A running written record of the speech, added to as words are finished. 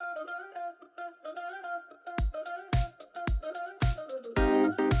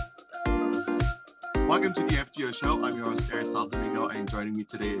Welcome to the AmpuTO Show. I'm your host, Aristotle Domingo, and joining me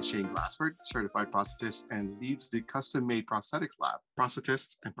today is Shane Glasford, certified prosthetist and leads the custom-made prosthetics lab,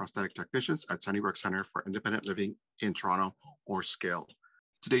 prosthetists and prosthetic technicians at Sunnybrook Center for Independent Living in Toronto, or SCIL.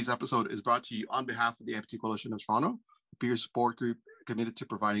 Today's episode is brought to you on behalf of the Amputee Coalition of Toronto, a peer support group committed to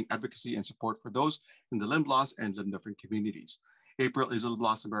providing advocacy and support for those in the limb loss and limb different communities. April is Limb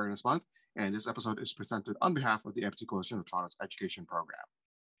Loss Awareness Month, and this episode is presented on behalf of the Amputee Coalition of Toronto's education program.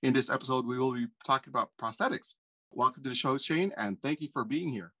 In this episode, we will be talking about prosthetics. Welcome to the show, Shane, and thank you for being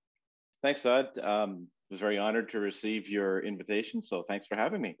here. Thanks, Todd. I was very honored to receive your invitation, so thanks for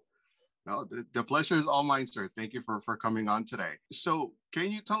having me. No, the pleasure is all mine, sir. Thank you for coming on today. So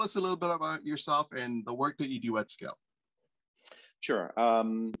can you tell us a little bit about yourself and the work that you do at SCIL? Sure.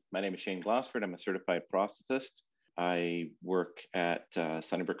 My name is Shane Glasford. I'm a certified prosthetist. I work at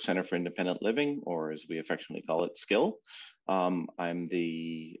Sunnybrook Center for Independent Living, or as we affectionately call it, SCIL. I'm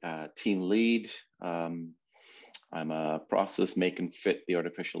the team lead. I'm a process make and fit the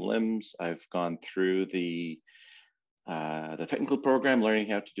artificial limbs. I've gone through the technical program, learning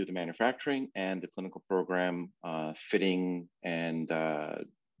how to do the manufacturing, and the clinical program, fitting and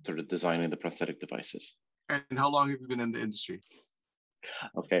sort of designing the prosthetic devices. And how long have you been in the industry?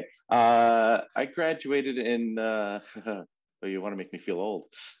 Okay. I graduated in, oh, you want to make me feel old.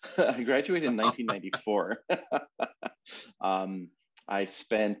 I graduated in 1994. I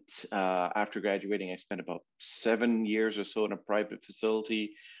spent, after graduating, I spent about 7 years or so in a private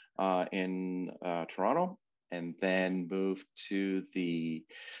facility in Toronto, and then moved to the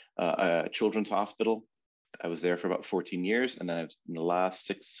Children's Hospital. I was there for about 14 years, and then I was in the last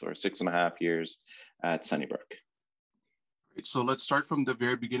 6.5 years at Sunnybrook. So let's start from the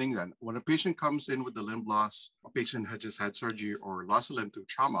very beginning then. When a patient comes in with the limb loss, a patient has just had surgery or lost a limb through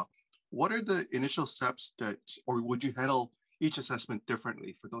trauma, what are the initial steps or would you handle each assessment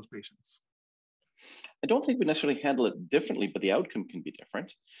differently for those patients? I don't think we necessarily handle it differently, but the outcome can be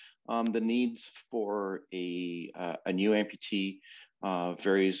different. The needs for a new amputee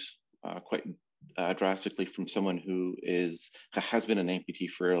varies quite drastically from someone who has been an amputee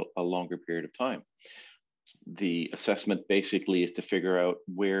for a longer period of time. The assessment basically is to figure out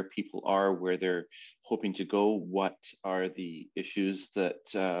where people are, where they're hoping to go, what are the issues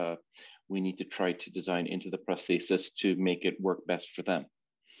that we need to try to design into the prosthesis to make it work best for them.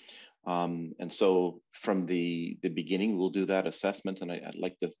 And so from the beginning, we'll do that assessment, and I'd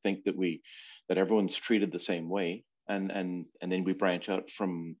like to think that everyone's treated the same way, and then we branch out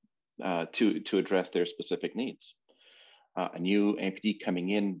from to address their specific needs. A new amputee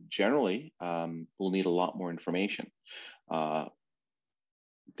coming in generally will need a lot more information.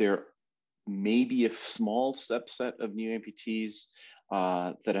 There may be a small subset of new amputees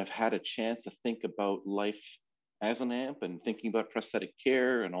that have had a chance to think about life as an amp and thinking about prosthetic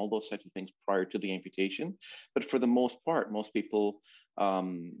care and all those types of things prior to the amputation. But for the most part, most people,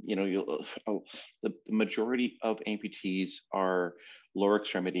 the majority of amputees are lower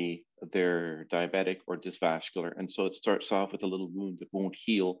extremity, they're diabetic or dysvascular. And so it starts off with a little wound that won't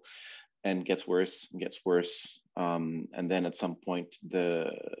heal and gets worse and gets worse. And then at some point,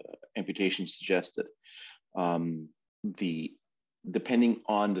 the amputation is suggested. Depending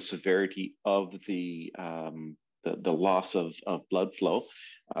on the severity of the loss of blood flow,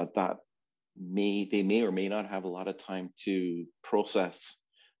 they may or may not have a lot of time to process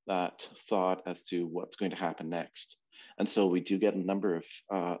that thought as to what's going to happen next. And so we do get a number of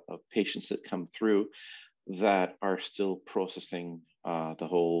patients that come through that are still processing the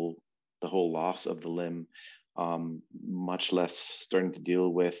whole loss of the limb, much less starting to deal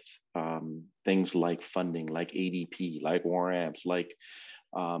with things like funding, like ADP, like war amps, like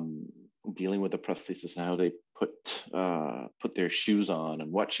dealing with the prosthesis and how they put their shoes on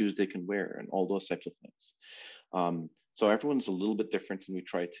and what shoes they can wear and all those types of things. So everyone's a little bit different, and we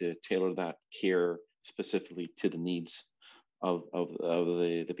try to tailor that care specifically to the needs of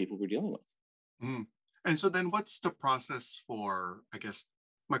the people we're dealing with. Mm. And so then what's the process for, I guess,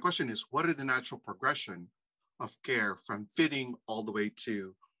 my question is, what are the natural progression of care from fitting all the way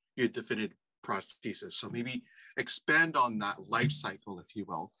to your definitive prosthesis? So maybe expand on that life cycle, if you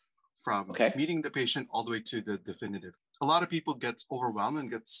will, from meeting the patient all the way to the definitive. A lot of people get overwhelmed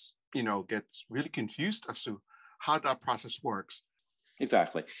and gets really confused as to how that process works.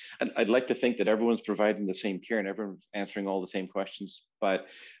 Exactly. I'd like to think that everyone's providing the same care and everyone's answering all the same questions, but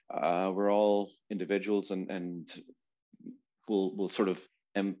we're all individuals and we'll sort of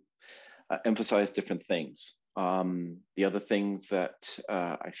emphasize different things. The other thing that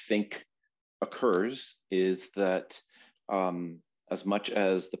I think occurs is that as much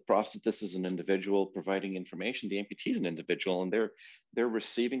as the prosthetist is an individual providing information, the amputee is an individual, and they're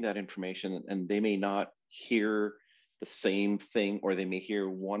receiving that information, and they may not hear the same thing, or they may hear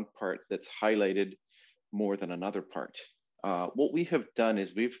one part that's highlighted more than another part. What we have done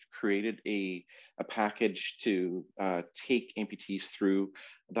is we've created a package to take amputees through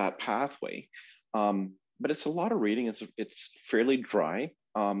that pathway. But it's a lot of reading. It's fairly dry.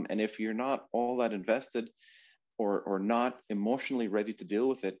 And if you're not all that invested or not emotionally ready to deal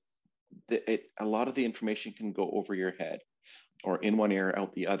with it, a lot of the information can go over your head or in one ear,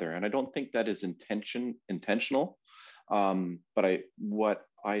 out the other. And I don't think that is intentional. But what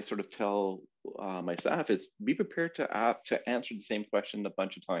I sort of tell my staff is be prepared to answer the same question a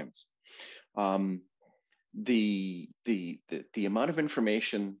bunch of times. The amount of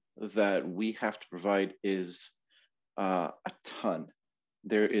information that we have to provide is a ton.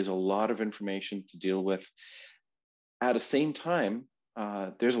 There is a lot of information to deal with. At the same time,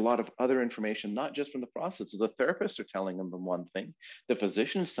 there's a lot of other information, not just from the prosthetist. The therapists are telling them one thing, the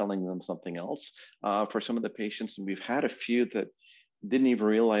physician is telling them something else. For some of the patients, and we've had a few that didn't even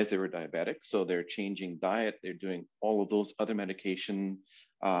realize they were diabetic, so they're changing diet, they're doing all of those other medication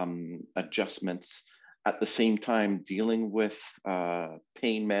adjustments at the same time, dealing with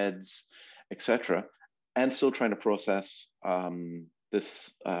pain meds, etc., and still trying to process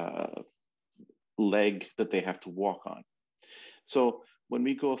this leg that they have to walk on. So when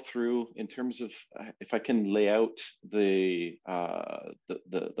we go through, in terms of, if I can lay out the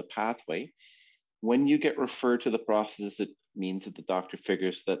pathway, when you get referred to the prosthetist, it means that the doctor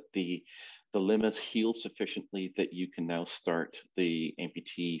figures that the limb is healed sufficiently that you can now start the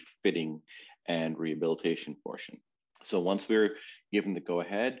amputee fitting and rehabilitation portion. So once we're given the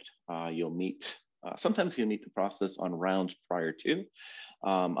go-ahead, you'll meet, sometimes you'll meet the prosthetist on rounds prior to.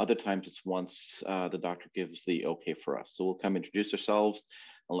 Other times it's once the doctor gives the okay for us. So we'll come introduce ourselves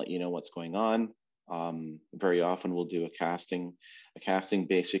and let you know what's going on. Very often we'll do a casting. A casting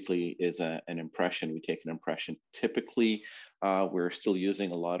basically is an impression. We take an impression. Typically, we're still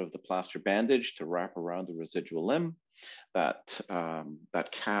using a lot of the plaster bandage to wrap around the residual limb. That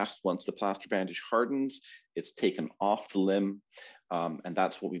cast, once the plaster bandage hardens, it's taken off the limb, and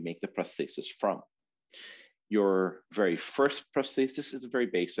that's what we make the prosthesis from. Your very first prosthesis is very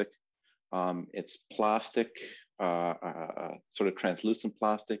basic. It's plastic, sort of translucent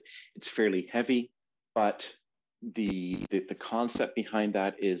plastic. It's fairly heavy, but the concept behind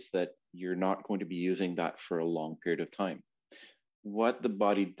that is that you're not going to be using that for a long period of time. What the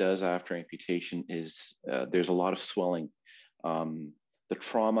body does after amputation is there's a lot of swelling. The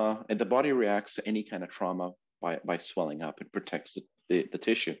trauma, and the body reacts to any kind of trauma by swelling up. It protects the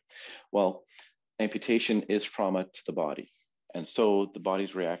tissue. Well, amputation is trauma to the body. And so the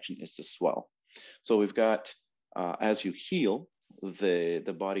body's reaction is to swell. So we've got, as you heal,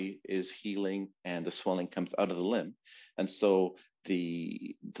 the body is healing and the swelling comes out of the limb. And so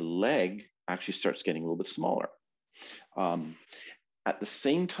the leg actually starts getting a little bit smaller. At the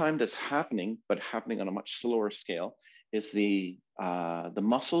same time that's happening, but happening on a much slower scale, is the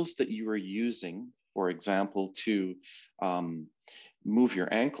muscles that you are using, for example, to move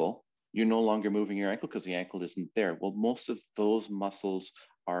your ankle. You're no longer moving your ankle because the ankle isn't there. Well, most of those muscles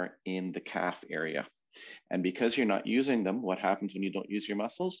are in the calf area. And because you're not using them, what happens when you don't use your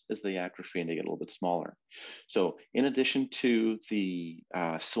muscles is they atrophy and they get a little bit smaller. So in addition to the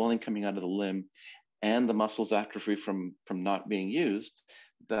swelling coming out of the limb and the muscles atrophy from not being used,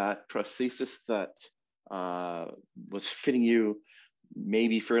 that prosthesis that was fitting you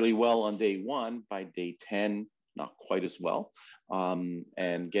maybe fairly well on day one, by day 10, not quite as well,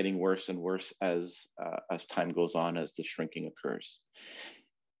 and getting worse and worse as time goes on, as the shrinking occurs.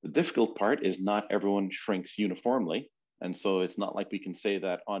 The difficult part is not everyone shrinks uniformly. And so it's not like we can say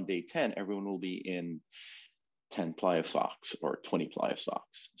that on day 10, everyone will be in 10 ply of socks or 20 ply of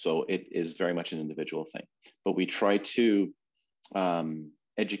socks. So it is very much an individual thing. But we try to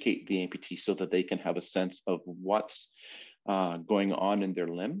educate the amputee so that they can have a sense of what's going on in their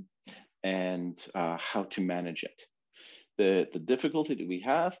limb and how to manage it. The difficulty that we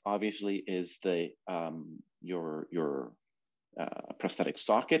have, obviously, is your prosthetic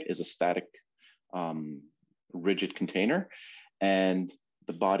socket is a static, rigid container, and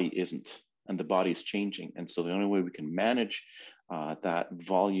the body isn't, and the body is changing. And so the only way we can manage that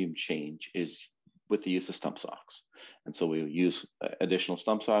volume change is with the use of stump socks. And so we'll use additional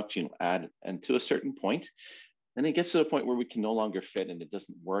stump socks, add, and to a certain point, then it gets to the point where we can no longer fit and it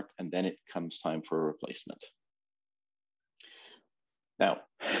doesn't work, and then it comes time for a replacement. Now,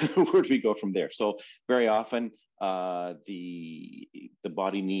 where do we go from there? So very often, the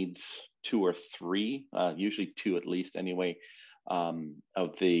body needs 2 or 3, usually 2 at least anyway,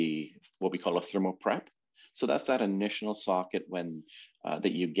 of the what we call a thermoprep. So that's that initial socket when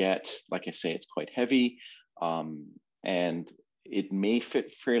that you get. Like I say, it's quite heavy, and it may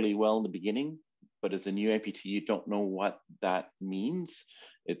fit fairly well in the beginning, but as a new amputee, you don't know what that means.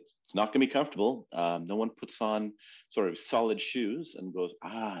 It's not going to be comfortable. No one puts on sort of solid shoes and goes,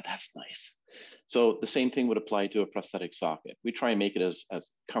 that's nice. So the same thing would apply to a prosthetic socket. We try and make it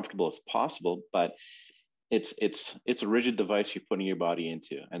as comfortable as possible, but it's a rigid device you're putting your body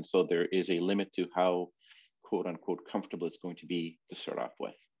into. And so there is a limit to how quote unquote comfortable it's going to be to start off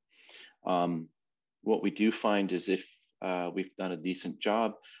with. What we do find is if we've done a decent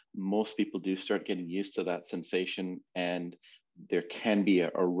job, most people do start getting used to that sensation, and there can be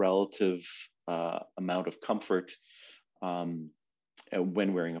a relative amount of comfort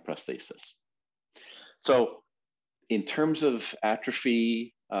when wearing a prosthesis. So in terms of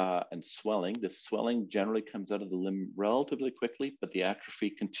atrophy and swelling, the swelling generally comes out of the limb relatively quickly, but the atrophy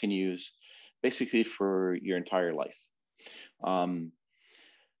continues basically for your entire life.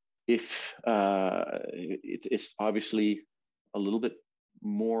 If it's obviously a little bit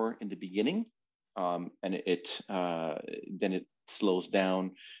more in the beginning, and then it slows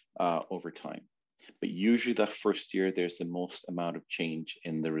down over time. But usually the first year, there's the most amount of change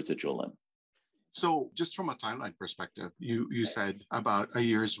in the residual limb. So just from a timeline perspective, you said about a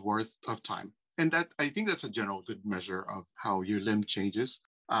year's worth of time. And that I think that's a general good measure of how your limb changes.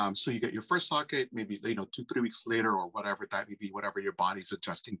 So you get your first socket, maybe 2-3 weeks later, or whatever that may be, whatever your body's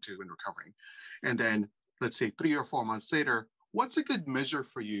adjusting to and recovering. And then let's say 3 or 4 months later, what's a good measure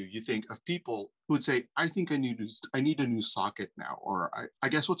for you think, of people who would say, I think I need a new socket now? Or I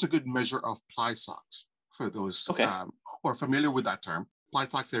guess what's a good measure of ply socks for those who are familiar with that term? Ply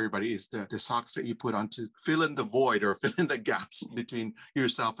socks, everybody, is the socks that you put on to fill in the void or fill in the gaps between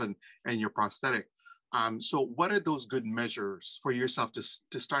yourself and your prosthetic. So what are those good measures for yourself to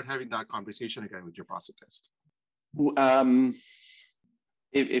start having that conversation again with your prosthetist?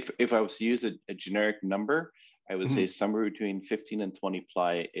 If I was to use a generic number, I would say somewhere between 15 and 20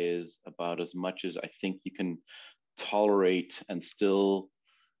 ply is about as much as I think you can tolerate and still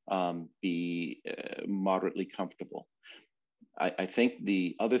be moderately comfortable. I think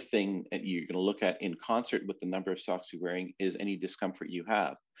the other thing that you're going to look at in concert with the number of socks you're wearing is any discomfort you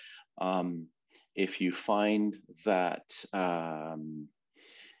have. If you find that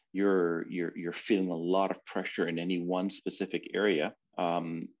you're feeling a lot of pressure in any one specific area,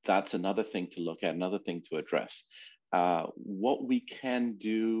 that's another thing to look at, another thing to address. What we can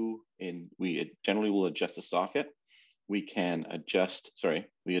do we generally will adjust the socket. We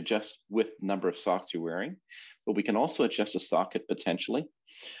adjust with number of socks you're wearing, but we can also adjust the socket potentially,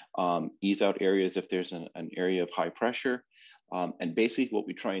 ease out areas if there's an area of high pressure. And basically what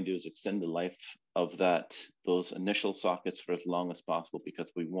we try and do is extend the life of those initial sockets for as long as possible, because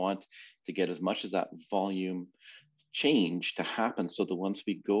we want to get as much of that volume change to happen so that once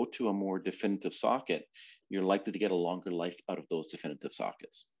we go to a more definitive socket, you're likely to get a longer life out of those definitive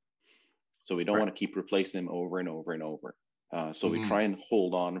sockets. So we don't want to keep replacing them over and over and over. So we try and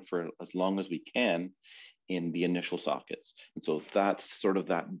hold on for as long as we can in the initial sockets. And so that's sort of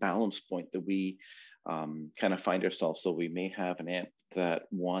that balance point that we kind of find ourselves. So we may have an amp that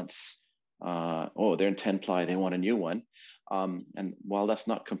wants, they're in 10 ply, they want a new one. And while that's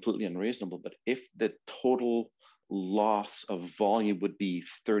not completely unreasonable, but if the total loss of volume would be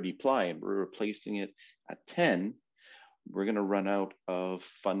 30 ply and we're replacing it at 10, we're going to run out of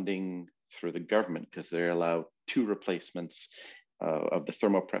funding through the government because they allow 2 replacements of the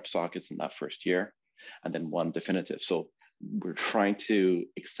thermoprep sockets in that first year, and then 1 definitive. So we're trying to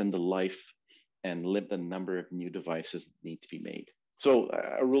extend the life and limit the number of new devices that need to be made. So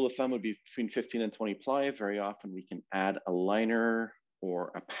a rule of thumb would be between 15 and 20 ply. Very often we can add a liner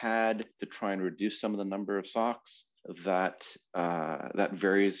or a pad to try and reduce some of the number of socks. That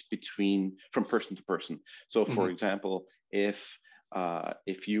varies from person to person. So for example, if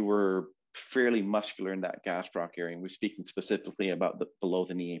you were fairly muscular in that gastroc area, and we're speaking specifically about the below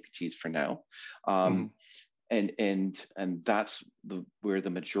the knee amputees for now, and that's where the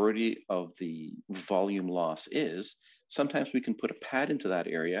majority of the volume loss is. Sometimes we can put a pad into that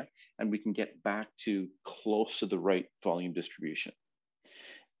area and we can get back to close to the right volume distribution.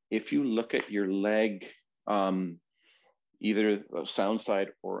 If you look at your leg, either sound side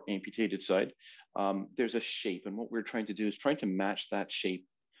or amputated side, there's a shape. And what we're trying to do is trying to match that shape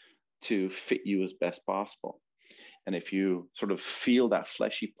to fit you as best possible. And if you sort of feel that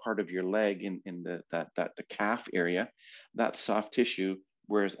fleshy part of your leg in the calf area, that's soft tissue,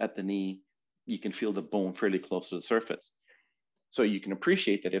 whereas at the knee, you can feel the bone fairly close to the surface. So you can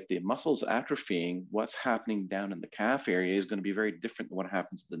appreciate that if the muscle's atrophying, what's happening down in the calf area is going to be very different than what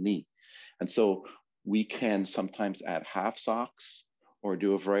happens to the knee. And so we can sometimes add half socks or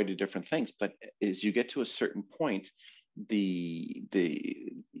do a variety of different things. But as you get to a certain point, you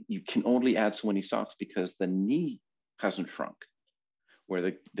can only add so many socks because the knee hasn't shrunk, where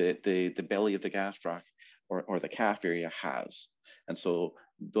the belly of the gastroc or the calf area has. And so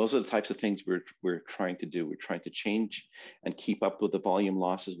those are the types of things we're trying to do. We're trying to change and keep up with the volume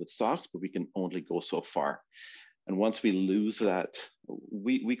losses with socks, but we can only go so far. And once we lose that,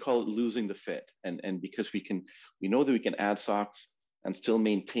 we call it losing the fit. And because we know that we can add socks and still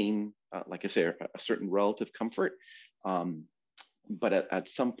maintain, like I say, a certain relative comfort. But at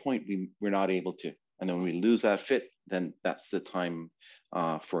some point, we're not able to. And then when we lose that fit, then that's the time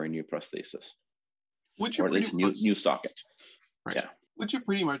for a new prosthesis. Or at least new socket. Right. Yeah. Would you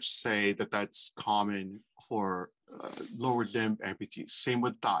pretty much say that that's common for lower limb amputees? Same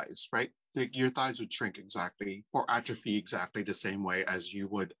with thighs, right? Your thighs would shrink exactly or atrophy exactly the same way as you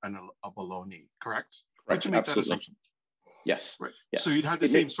would a below knee, correct? Would you make Absolutely. that assumption? Yes. Right. Yes. So you'd have the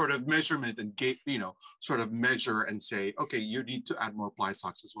same sort of measurement and gait, sort of measure and say, okay, you need to add more ply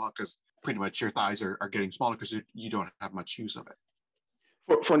socks as well because pretty much your thighs are getting smaller because you don't have much use of it.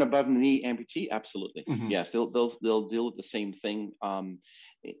 For an above knee amputee, absolutely. Mm-hmm. Yes, they'll deal with the same thing.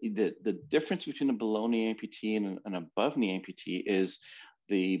 The difference between a below knee amputee and an above knee amputee is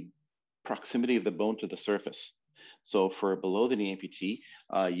the proximity of the bone to the surface. So for a below the knee amputee,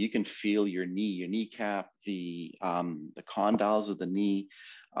 you can feel your knee, your kneecap, the condyles of the knee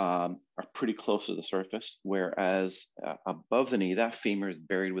are pretty close to the surface, whereas above the knee, that femur is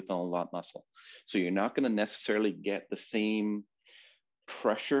buried within a lot muscle. So you're not going to necessarily get the same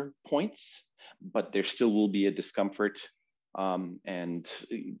pressure points, but there still will be a discomfort and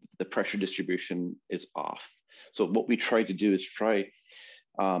the pressure distribution is off. So what we try to do is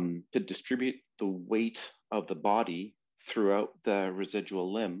to distribute the weight of the body throughout the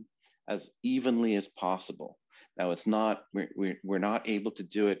residual limb as evenly as possible. Now, we're not able to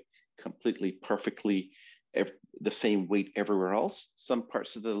do it completely perfectly the same weight everywhere else. Some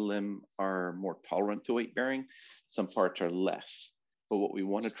parts of the limb are more tolerant to weight bearing, some parts are less. But what we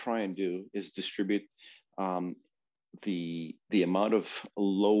want to try and do is distribute the amount of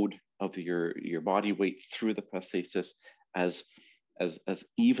load of your body weight through the prosthesis as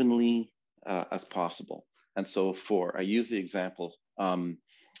evenly as possible. And so I use the example,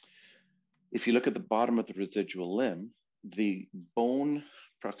 if you look at the bottom of the residual limb, the bone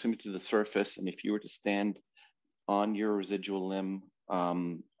proximity to the surface, and if you were to stand on your residual limb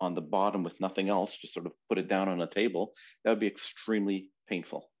on the bottom with nothing else, just sort of put it down on a table, that would be extremely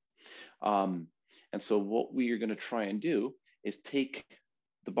painful. And so what we are going to try and do is take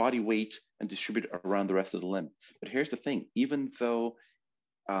the body weight and distribute it around the rest of the limb. But here's the thing, even though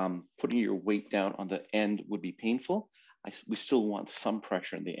putting your weight down on the end would be painful, we still want some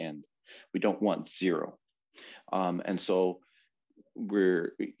pressure in the end. We don't want zero. And so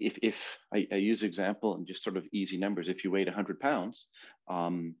if I use example and just sort of easy numbers, if you weighed 100 pounds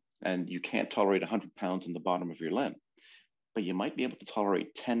and you can't tolerate 100 pounds in the bottom of your limb, but you might be able to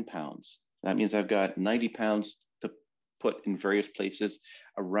tolerate 10 pounds. That means I've got 90 pounds to put in various places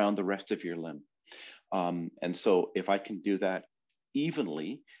around the rest of your limb. And so if I can do that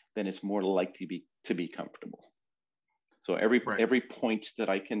evenly, then it's more likely to be comfortable. So every point that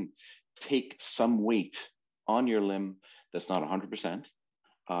I can take some weight on your limb that's not 100%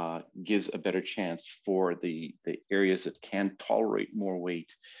 gives a better chance for the areas that can tolerate more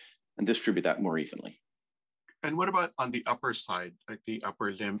weight and distribute that more evenly. And what about on the upper side, like the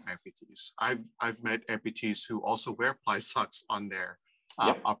upper limb amputees? I've met amputees who also wear ply socks on their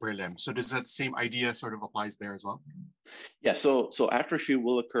upper limb. So does that same idea sort of applies there as well? Yeah, so atrophy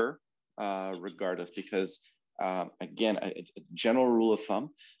will occur regardless because, again, a general rule of thumb,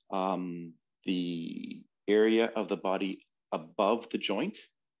 the area of the body above the joint.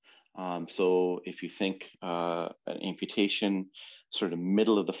 So if you think an amputation sort of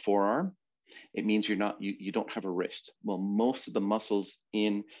middle of the forearm, it means you don't have a wrist. Well, most of the muscles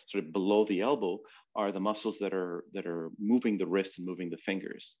in sort of below the elbow are the muscles that are moving the wrist and moving the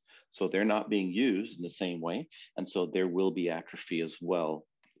fingers. So they're not being used in the same way. And so there will be atrophy as well,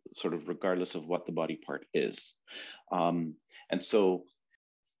 sort of regardless of what the body part is. And so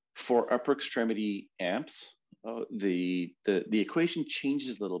for upper extremity amps, the equation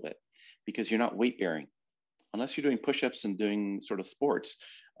changes a little bit because you're not weight bearing. Unless you're doing push-ups and doing sort of sports,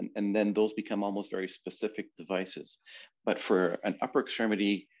 and then those become almost very specific devices. But for an upper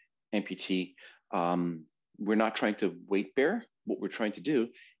extremity amputee, we're not trying to weight bear. What we're trying to do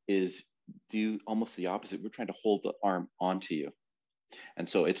is do almost the opposite. We're trying to hold the arm onto you. And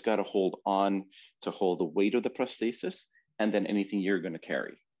so it's got to hold on to hold the weight of the prosthesis and then anything you're going to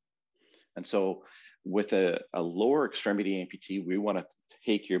carry. And so with a lower extremity amputee, we want to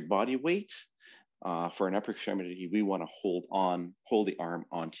take your body weight. For an upper extremity, we want to hold the arm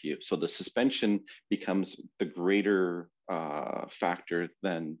onto you. So the suspension becomes the greater factor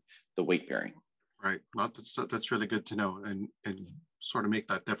than the weight bearing. Right. Well, that's really good to know, and sort of make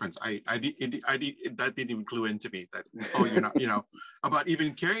that difference. That didn't even clue into me that, oh, you're not, about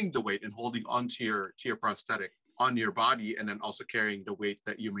even carrying the weight and holding onto your prosthetic on your body, and then also carrying the weight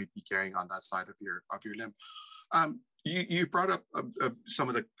that you may be carrying on that side of your limb. You brought up some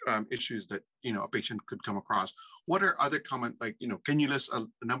of the issues that a patient could come across. What are other common, can you list a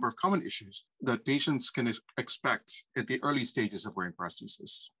number of common issues that patients can expect at the early stages of wearing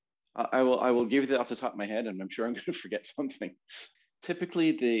prosthesis? I will give you that off the top of my head, and I'm sure I'm going to forget something.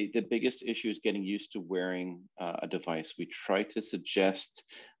 Typically, the biggest issue is getting used to wearing a device. We try to suggest,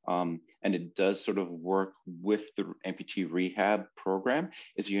 and it does sort of work with the amputee rehab program,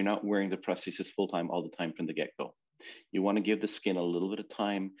 is you're not wearing the prosthesis full-time all the time from the get-go. You want to give the skin a little bit of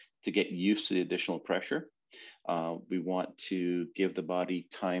time to get used to the additional pressure. We want to give the body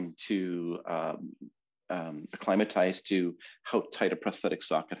time to acclimatize to how tight a prosthetic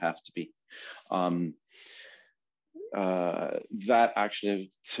socket has to be. That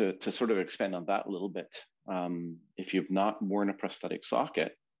actually, to sort of expand on that a little bit, if you've not worn a prosthetic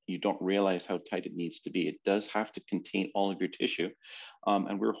socket, you don't realize how tight it needs to be. It does have to contain all of your tissue,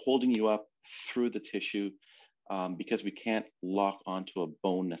 and we're holding you up through the tissue because we can't lock onto a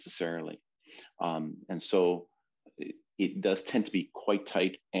bone necessarily. And so it does tend to be quite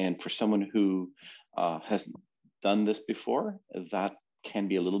tight. And for someone who has done this before, that can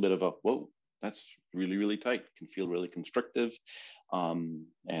be a little bit of a, whoa, that's really, really tight, can feel really constrictive. And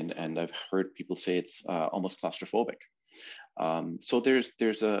I've heard people say it's almost claustrophobic. So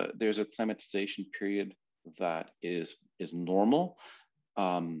there's a acclimatization period that is normal,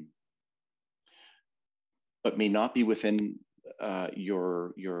 but may not be within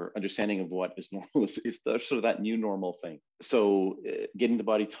your understanding of what is normal. Is the, sort of that new normal thing. So getting the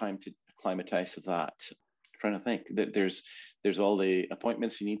body time to acclimatize to that. I'm trying to think that there's all the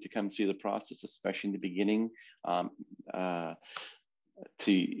appointments you need to come see the prosthetist, especially in the beginning.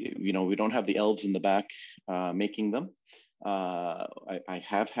 We don't have the elves in the back making them. I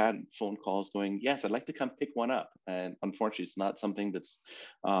have had phone calls going, yes, I'd like to come pick one up. And unfortunately, it's not something that's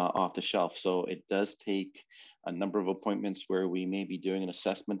off the shelf. So it does take a number of appointments where we may be doing an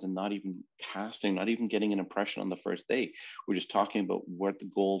assessment and not even casting, not even getting an impression on the first day. We're just talking about what the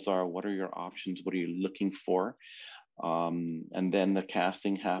goals are, what are your options, what are you looking for? And then the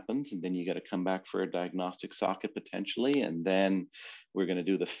casting happens, and then you got to come back for a diagnostic socket potentially, and then we're going to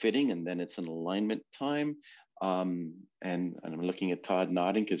do the fitting, and then it's an alignment time. And I'm looking at Todd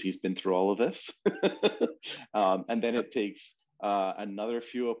nodding because he's been through all of this. And then it takes another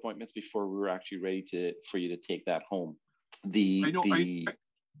few appointments before we're actually ready for you to take that home.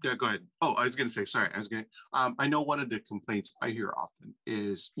 Yeah, go ahead. Oh, I was going to say, sorry. I know one of the complaints I hear often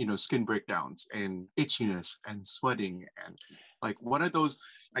is, skin breakdowns and itchiness and sweating. And what are those,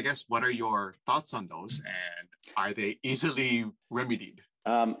 I guess, what are your thoughts on those? And are they easily remedied?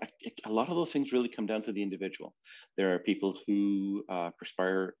 A lot of those things really come down to the individual. There are people who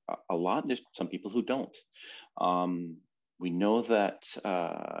perspire a lot, and there's some people who don't. We know that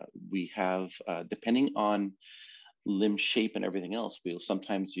we have, depending on limb shape and everything else, we'll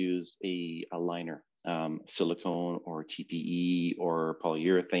sometimes use a liner, silicone or TPE or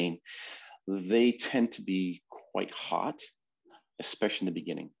polyurethane. They tend to be quite hot, especially in the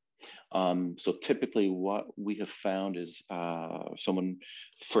beginning. So typically what we have found is someone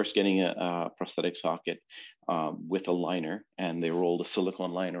first getting a prosthetic socket with a liner, and they rolled a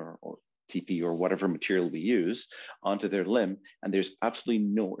silicone liner or TPE or whatever material we use onto their limb, and there's absolutely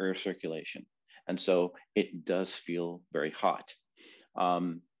no air circulation. And so it does feel very hot.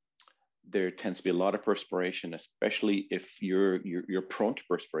 There tends to be a lot of perspiration, especially if you're prone to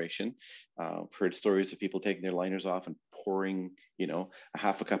perspiration. I've heard stories of people taking their liners off and pouring, a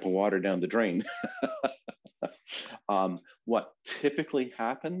half a cup of water down the drain. What typically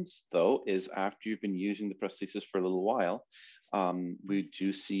happens, though, is after you've been using the prosthesis for a little while, we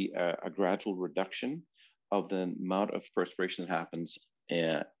do see a gradual reduction of the amount of perspiration that happens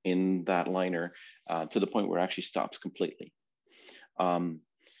in that liner to the point where it actually stops completely.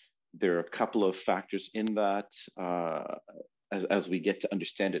 There are a couple of factors in that as we get to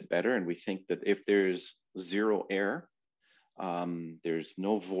understand it better, and we think that if there's zero air, there's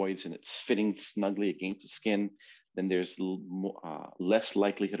no voids, and it's fitting snugly against the skin, then there's less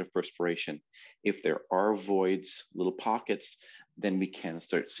likelihood of perspiration. If there are voids, little pockets, then we can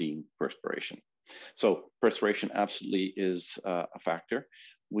start seeing perspiration. So perspiration absolutely is a factor.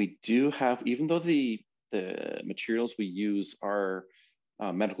 We do have, even though the materials we use are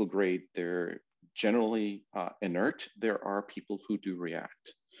medical grade, they're generally inert, there are people who do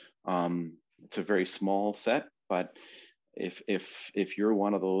react. It's a very small set, but if you're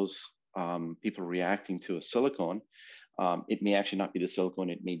one of those people reacting to a silicone, it may actually not be the silicone,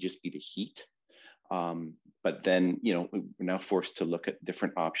 it may just be the heat. But then, we're now forced to look at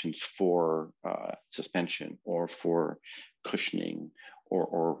different options for suspension or for cushioning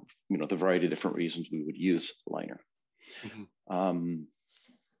or the variety of different reasons we would use liner. Mm-hmm.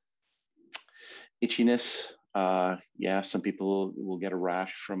 Itchiness, some people will get a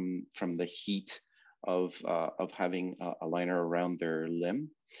rash from the heat of having a liner around their limb.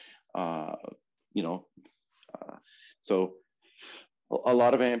 So a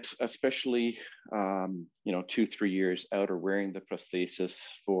lot of amps, especially 2-3 years out, are wearing the prosthesis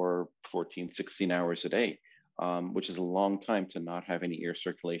for 14, 16 hours a day, which is a long time to not have any air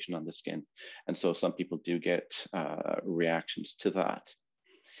circulation on the skin. And so some people do get reactions to that.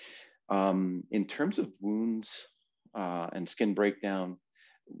 In terms of wounds and skin breakdown,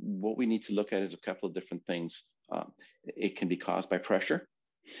 what we need to look at is a couple of different things. It can be caused by pressure,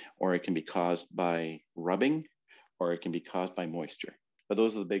 or it can be caused by rubbing, or it can be caused by moisture. But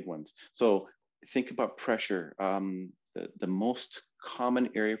those are the big ones. So think about pressure. The most common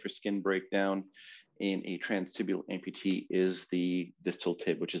area for skin breakdown in a transtibial amputee is the distal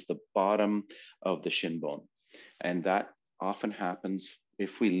tib, which is the bottom of the shin bone. And that often happens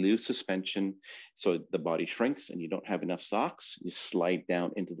if we lose suspension. So the body shrinks and you don't have enough socks, you slide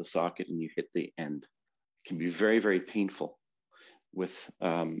down into the socket and you hit the end. It can be very, very painful, with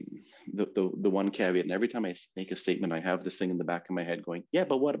the one caveat. And every time I make a statement, I have this thing in the back of my head going, yeah,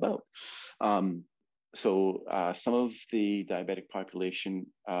 but what about? So some of the diabetic population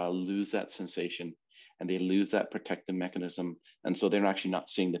lose that sensation, and they lose that protective mechanism. And so they're actually not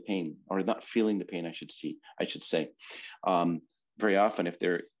seeing the pain, or not feeling the pain, I should say. Very often, if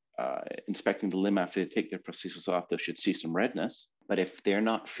they're inspecting the limb after they take their prosthesis off, they should see some redness. But if they're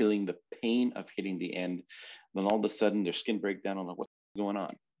not feeling the pain of hitting the end, then all of a sudden their skin breakdown on what's going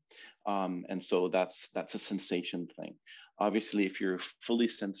on. And so that's a sensation thing. Obviously, if you're fully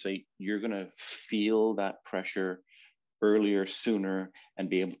sensate, you're going to feel that pressure earlier, sooner, and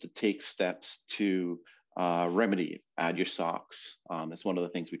be able to take steps to remedy it. Add your socks. That's one of the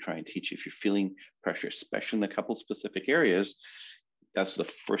things we try and teach. If you're feeling pressure, especially in a couple specific areas, that's the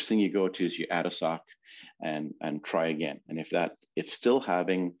first thing you go to, is you add a sock and try again. And if it's still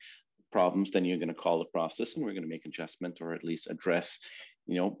having problems, then you're going to call the prosthetist, and we're going to make adjustment, or at least address,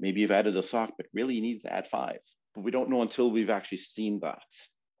 maybe you've added a sock, but really you need to add 5. But we don't know until we've actually seen that.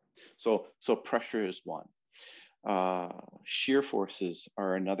 So pressure is one. Shear forces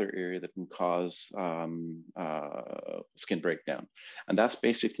are another area that can cause skin breakdown. And that's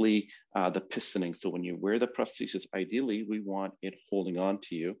basically the pistoning. So when you wear the prosthesis, ideally, we want it holding on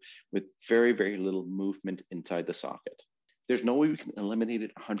to you with very, very little movement inside the socket. There's no way we can eliminate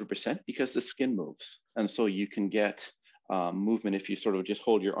it 100% because the skin moves. And so you can get movement. If you sort of just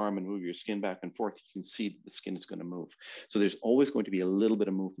hold your arm and move your skin back and forth, you can see that the skin is going to move. So there's always going to be a little bit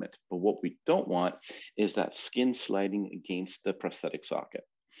of movement. But what we don't want is that skin sliding against the prosthetic socket.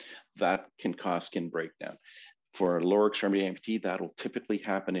 That can cause skin breakdown. For a lower extremity amputee, that will typically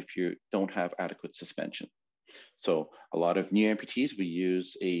happen if you don't have adequate suspension. So a lot of new amputees, we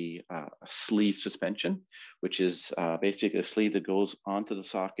use a sleeve suspension, which is basically a sleeve that goes onto the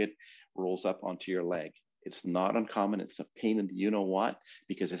socket, rolls up onto your leg. It's not uncommon. It's a pain in the you-know-what,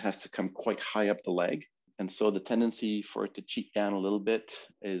 because it has to come quite high up the leg. And so the tendency for it to cheat down a little bit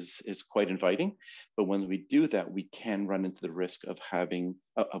is quite inviting. But when we do that, we can run into the risk of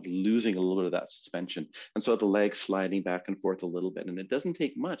losing a little bit of that suspension. And so the leg sliding back and forth a little bit. And it doesn't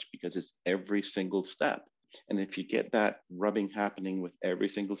take much, because it's every single step. And if you get that rubbing happening with every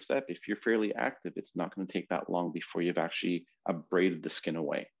single step, if you're fairly active, it's not going to take that long before you've actually abraded the skin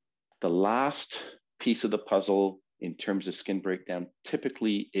away. The last piece of the puzzle in terms of skin breakdown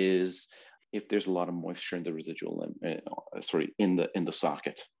typically is if there's a lot of moisture in the residual limb, in the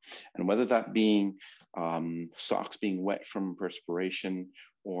socket. And whether that being socks being wet from perspiration,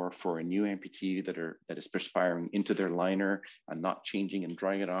 or for a new amputee that is perspiring into their liner and not changing and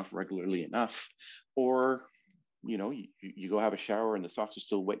drying it off regularly enough, or you go have a shower and the socks are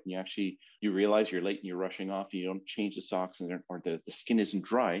still wet, and you realize you're late and you're rushing off, and you don't change the socks, or the skin isn't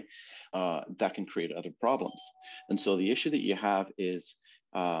dry, that can create other problems. And so the issue that you have is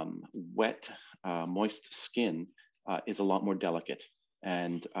wet, moist skin is a lot more delicate.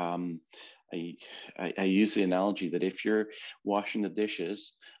 And I use the analogy that if you're washing the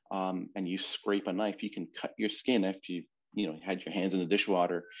dishes and you scrape a knife, you can cut your skin after you had your hands in the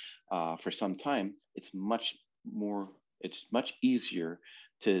dishwater for some time. It's much easier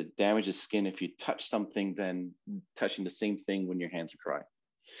to damage the skin if you touch something than touching the same thing when your hands are dry.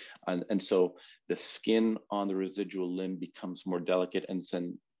 And so the skin on the residual limb becomes more delicate, and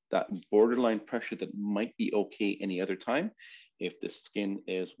then that borderline pressure that might be okay any other time, if the skin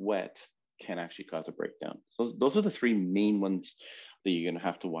is wet, can actually cause a breakdown. So those are the three main ones that you're going to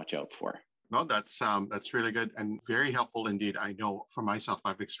have to watch out for. Well, that's really good and very helpful indeed. I know for myself,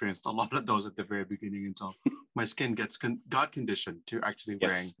 I've experienced a lot of those at the very beginning until my skin got conditioned to actually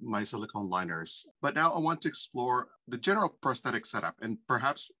wearing my silicone liners. But now I want to explore the general prosthetic setup and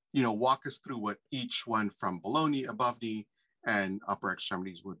perhaps, walk us through what each one from below knee, above knee, and upper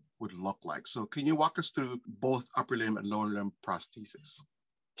extremities would look like. So can you walk us through both upper limb and lower limb prosthesis?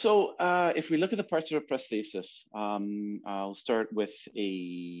 So if we look at the parts of a prosthesis, I'll start with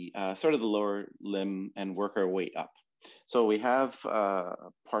sort of the lower limb and work our way up. So we have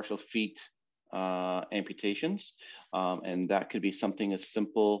partial feet amputations, and that could be something as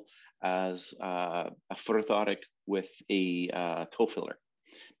simple as a foot orthotic with a toe filler.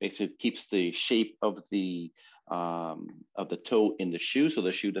 Basically, it keeps the shape of the toe in the shoe, so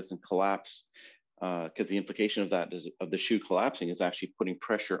the shoe doesn't collapse. Because the implication of that of the shoe collapsing is actually putting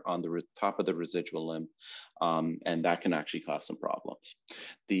pressure on the top of the residual limb, and that can actually cause some problems.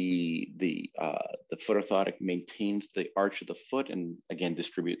 The foot orthotic maintains the arch of the foot and again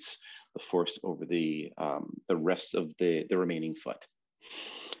distributes the force over the rest of the remaining foot.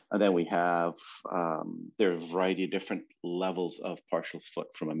 And then we have there are a variety of different levels of partial foot,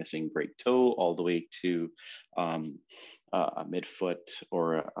 from a missing great toe all the way to a midfoot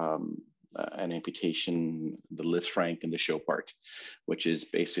or an amputation, the Lisfranc and the show part, which is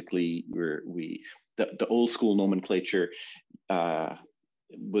basically where the old school nomenclature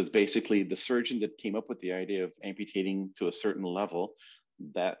was basically the surgeon that came up with the idea of amputating to a certain level.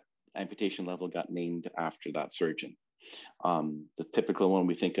 That amputation level got named after that surgeon. The typical one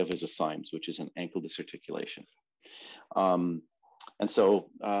we think of is a SIMS, which is an ankle disarticulation. And so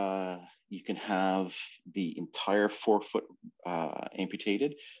you can have the entire forefoot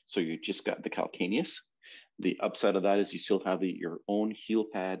amputated. So you just got the calcaneus. The upside of that is you still have your own heel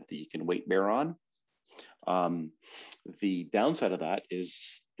pad that you can weight bear on. The downside of that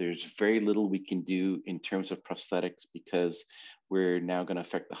is there's very little we can do in terms of prosthetics, because we're now going to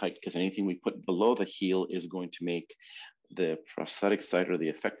affect the height, because anything we put below the heel is going to make the prosthetic side or the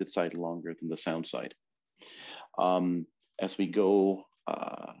affected side longer than the sound side. As we go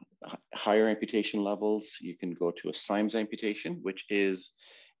higher amputation levels, you can go to a SIMS amputation, which is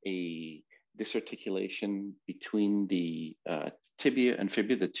a disarticulation between the tibia and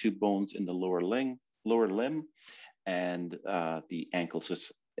fibula, the two bones in the lower limb, and the ankle. So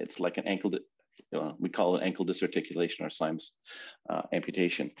it's like an ankle, we call it ankle disarticulation or SIMS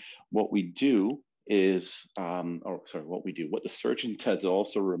amputation. What we do is, what the surgeon does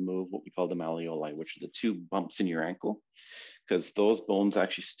also remove what we call the malleoli, which are the two bumps in your ankle, because those bones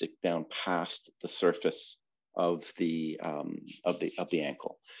actually stick down past the surface of the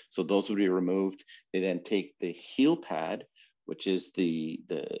ankle. So those would be removed. They then take the heel pad, which is the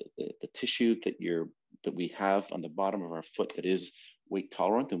tissue that we have on the bottom of our foot that is weight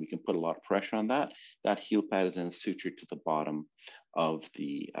tolerant, and we can put a lot of pressure on that. That heel pad is then sutured to the bottom of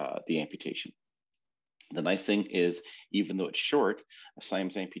the amputation. The nice thing is, even though it's short, a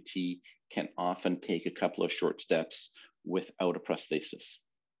SIMS amputee can often take a couple of short steps without a prosthesis.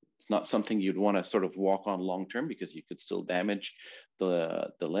 It's not something you'd want to sort of walk on long-term, because you could still damage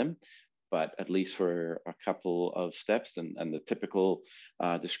the limb, but at least for a couple of steps, and the typical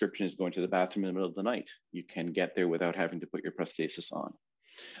description is going to the bathroom in the middle of the night, you can get there without having to put your prosthesis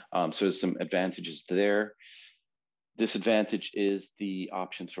on. So there's some advantages there. Disadvantage is the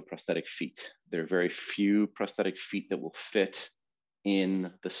options for prosthetic feet. There are very few prosthetic feet that will fit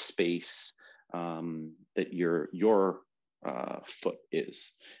in the space that your foot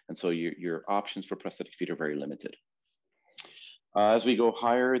is. And so your options for prosthetic feet are very limited. As we go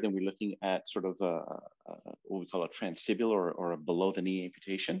higher, then we're looking at sort of what we call a transtibular or a below the knee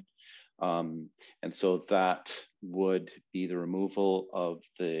amputation. And so that would be the removal of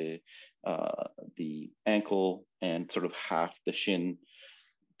the ankle and sort of half the shin.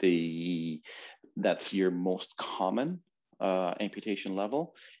 That's your most common amputation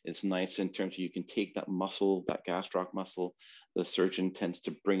level. It's nice in terms of you can take that muscle, that gastroc muscle, the surgeon tends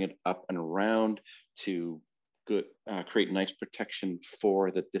to bring it up and around to create nice protection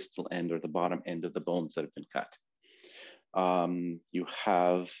for the distal end or the bottom end of the bones that have been cut. You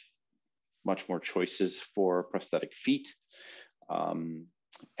have much more choices for prosthetic feet.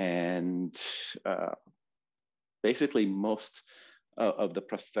 And basically most of the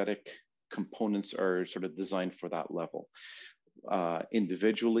prosthetic components are sort of designed for that level.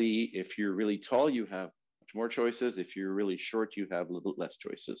 Individually, if you're really tall, you have much more choices. If you're really short, you have a little bit less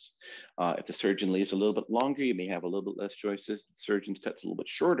choices. If the surgeon leaves a little bit longer, you may have a little bit less choices. If the surgeon cuts a little bit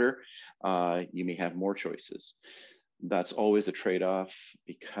shorter, you may have more choices. That's always a trade-off,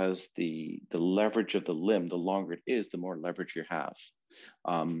 because the leverage of the limb, the longer it is, the more leverage you have.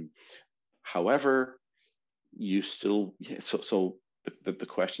 However, you still, so the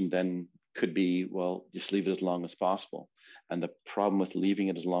question then could be, well, just leave it as long as possible. And the problem with leaving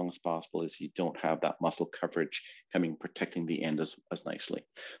it as long as possible is you don't have that muscle coverage protecting the end as nicely.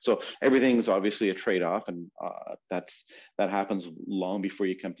 So everything's obviously a trade-off, and that happens long before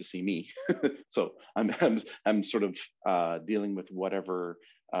you come to see me. So I'm sort of dealing with whatever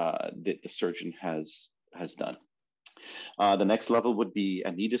the surgeon has done. The next level would be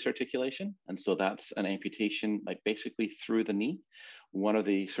a knee disarticulation. And so that's an amputation, like basically through the knee. One of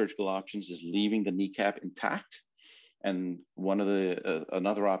the surgical options is leaving the kneecap intact. And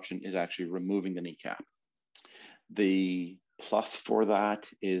another option is actually removing the kneecap. The plus for that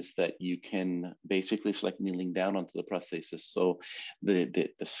is that you can basically select kneeling down onto the prosthesis. So the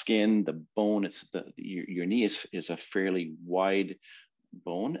skin, the bone, your knee is a fairly wide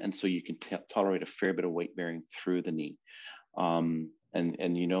bone, and so you can tolerate a fair bit of weight bearing through the knee.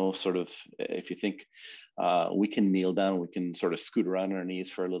 And you know, sort of, if you think we can kneel down, we can sort of scoot around on our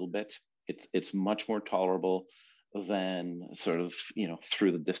knees for a little bit. It's much more tolerable than sort of, you know,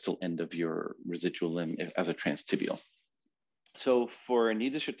 through the distal end of your residual limb as a transtibial. So for a knee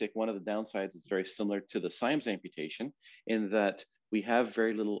disartic, one of the downsides is very similar to the Symes amputation, in that we have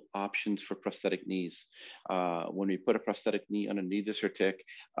very little options for prosthetic knees. When we put a prosthetic knee on a knee disartic,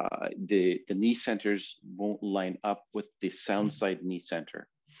 the knee centers won't line up with the sound side knee center.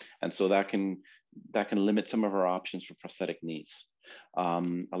 And so that can limit some of our options for prosthetic knees.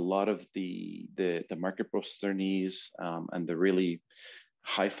 A lot of the market processor knees and the really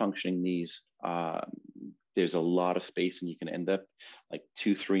high functioning knees, there's a lot of space, and you can end up like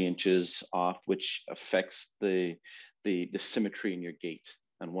 2-3 inches off, which affects the symmetry in your gait.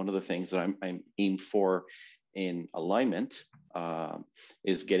 And one of the things that I'm aimed for in alignment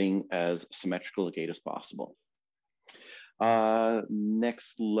is getting as symmetrical a gait as possible.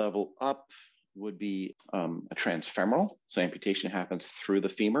 Next level up would be a transfemoral. So amputation happens through the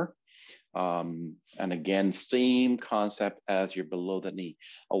femur. And again, same concept as you're below the knee.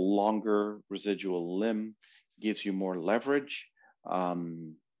 A longer residual limb gives you more leverage.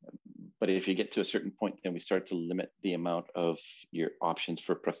 But if you get to a certain point, then we start to limit the amount of your options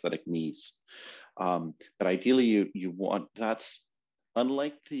for prosthetic knees. But ideally, you want, that's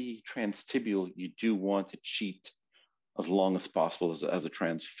unlike the transtibial, you do want to cheat as long as possible as a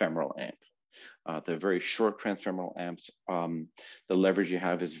transfemoral amp. The very short transfemoral amps, the leverage you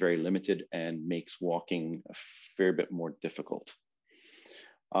have is very limited and makes walking a fair bit more difficult.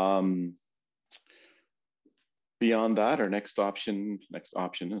 Beyond that, our next option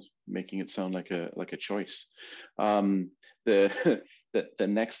is making it sound like a choice. The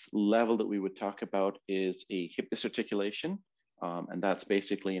next level that we would talk about is a hip disarticulation, and that's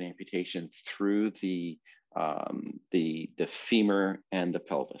basically an amputation through the femur and the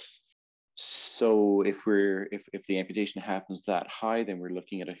pelvis. So if the amputation happens that high, then we're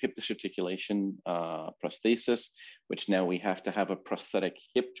looking at a hip disarticulation prosthesis, which now we have to have a prosthetic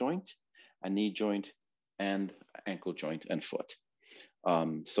hip joint, a knee joint, and ankle joint and foot.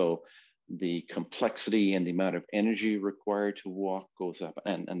 So the complexity and the amount of energy required to walk goes up.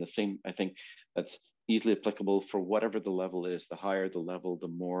 And the same, I think that's easily applicable for whatever the level is. The higher the level, the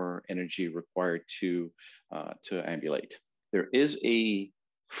more energy required to ambulate. There is a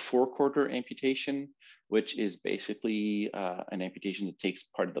four-quarter amputation, which is basically an amputation that takes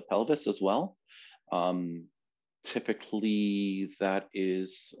part of the pelvis as well. Typically, that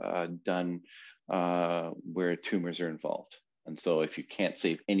is done where tumors are involved. And so if you can't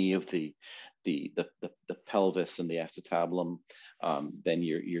save any of the pelvis and the acetabulum, then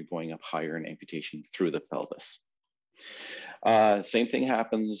you're going up higher in amputation through the pelvis. Same thing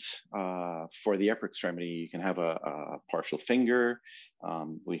happens for the upper extremity. You can have a partial finger.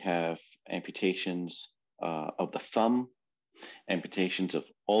 We have amputations of the thumb, amputations of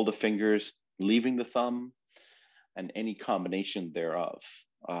all the fingers, leaving the thumb, and any combination thereof.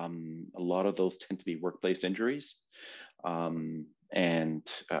 A lot of those tend to be workplace injuries. And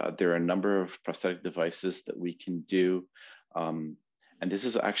there are a number of prosthetic devices that we can do. And this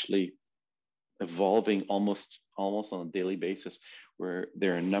is actually evolving almost on a daily basis, where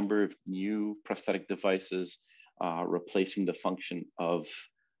there are a number of new prosthetic devices replacing the function of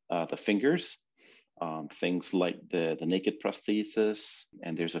the fingers. Things like the naked prosthesis,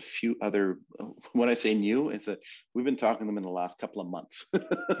 and there's a few other. When I say new, is that we've been talking to them in the last couple of months,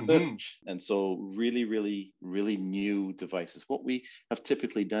 Mm-hmm. and so really new devices. What we have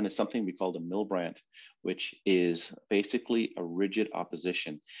typically done is something we call the Milbrandt, which is basically a rigid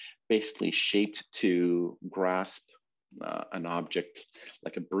opposition, basically shaped to grasp an object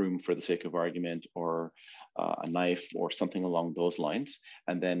like a broom for the sake of argument, or a knife or something along those lines.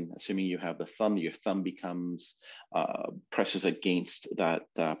 And then assuming you have the thumb, your thumb becomes, presses against that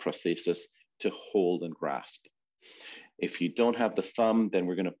prosthesis to hold and grasp. If you don't have the thumb, then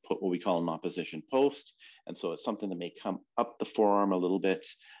we're going to put what we call an opposition post. And so it's something that may come up the forearm a little bit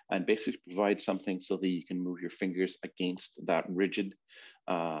and basically provide something so that you can move your fingers against that rigid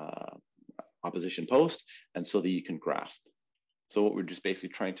opposition post, and so that you can grasp. So what we're just basically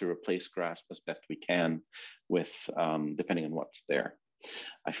trying to replace grasp as best we can with, depending on what's there.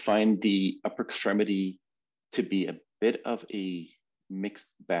 I find the upper extremity to be a bit of a mixed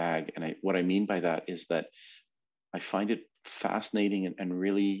bag. And what I mean by that is that I find it fascinating and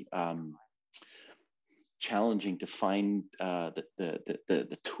really challenging to find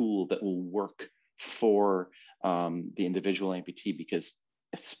the tool that will work for the individual amputee, because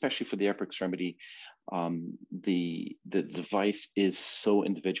especially for the upper extremity, the device is so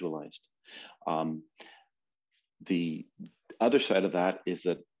individualized. The other side of that is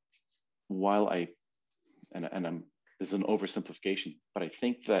that while this is an oversimplification, but I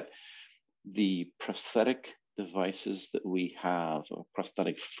think that the prosthetic devices that we have, a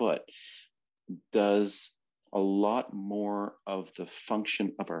prosthetic foot, does a lot more of the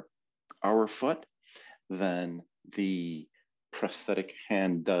function of our foot than the prosthetic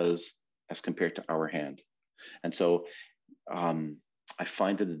hand does as compared to our hand. And so I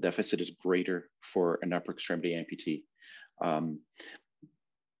find that the deficit is greater for an upper extremity amputee.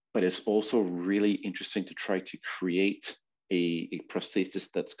 But it's also really interesting to try to create a prosthesis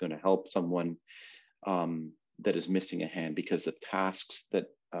that's going to help someone that is missing a hand, because the tasks that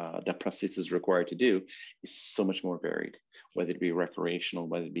that prosthesis is required to do is so much more varied, whether it be recreational,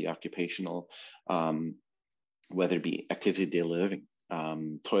 whether it be occupational, whether it be activity of daily living,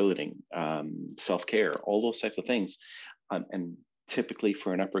 toileting, self-care, all those types of things. And typically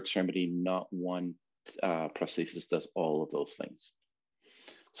for an upper extremity, not one prosthesis does all of those things.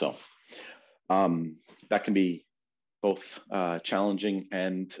 So that can be both challenging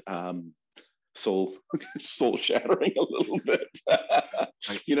and soul shattering a little bit.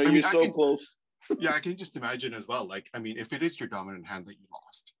 You know, you're so close. Yeah, I can just imagine as well. Like, I mean, if it is your dominant hand that you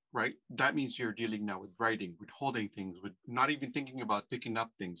lost, right? That means you're dealing now with writing, with holding things, with not even thinking about picking up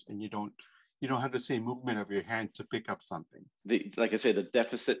things, and you don't have the same movement of your hand to pick up something. Like I say, the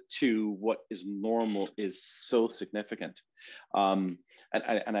deficit to what is normal is so significant. And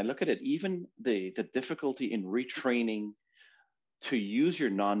I look at it, even the difficulty in retraining to use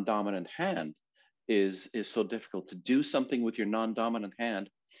your non-dominant hand is so difficult. To do something with your non-dominant hand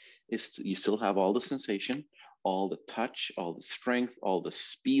is you still have all the sensation, all the touch, all the strength, all the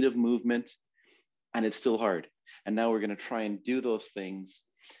speed of movement, and it's still hard. And now we're going to try and do those things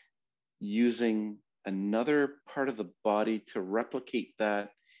using another part of the body to replicate that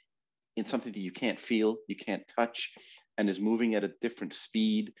in something that you can't feel, you can't touch, and is moving at a different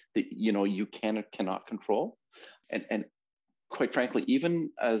speed that you cannot control. And quite frankly, even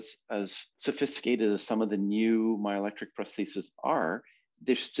as sophisticated as some of the new myoelectric prostheses are,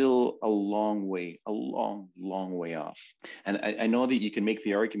 they're still a long way off. And I know that you can make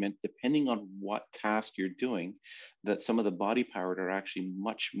the argument, depending on what task you're doing, that some of the body powered are actually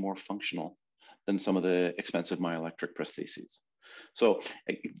much more functional than some of the expensive myoelectric prostheses. So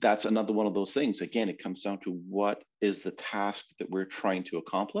that's another one of those things. Again, it comes down to what is the task that we're trying to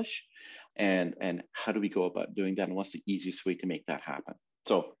accomplish, and how do we go about doing that, and what's the easiest way to make that happen.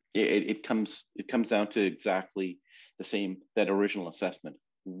 So it comes down to exactly the same, that original assessment.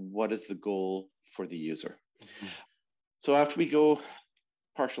 What is the goal for the user? Mm-hmm. So after we go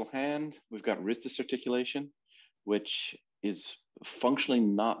partial hand, we've got wrist disarticulation, which is functionally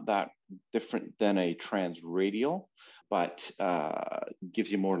not that different than a transradial, but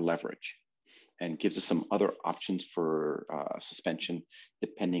gives you more leverage and gives us some other options for suspension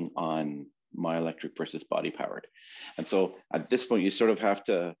depending on myoelectric versus body powered. And so at this point, you sort of have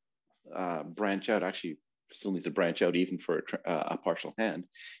to branch out. Actually, still need to branch out even for a partial hand.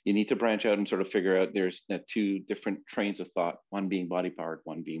 You need to branch out and sort of figure out there's two different trains of thought, one being body powered,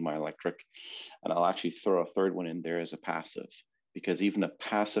 one being myoelectric. And I'll actually throw a third one in there as a passive. because even a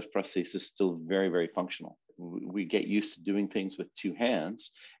passive prosthesis is still very, very functional. We get used to doing things with two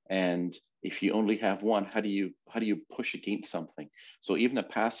hands, and if you only have one, how do you push against something? So even a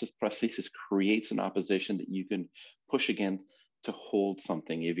passive prosthesis creates an opposition that you can push against to hold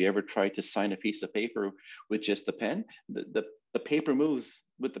something. If you ever tried to sign a piece of paper with just the pen, the paper moves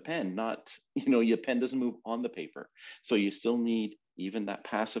with the pen, not, your pen doesn't move on the paper. So you still need even that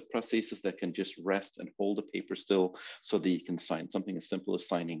passive prosthesis that can just rest and hold the paper still so that you can sign something as simple as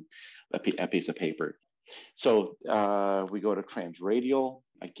signing a piece of paper. So we go to transradial.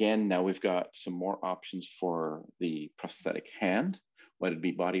 Again, now we've got some more options for the prosthetic hand, whether it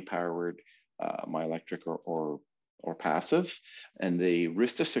be body powered, myoelectric, or passive. And the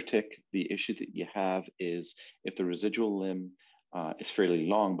wrist assertic, the issue that you have is if the residual limb is fairly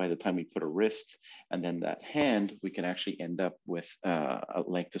long by the time we put a wrist, and then that hand, we can actually end up with a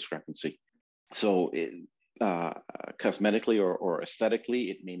length discrepancy. So cosmetically or aesthetically,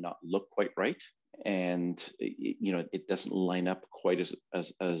 it may not look quite right. And it doesn't line up quite as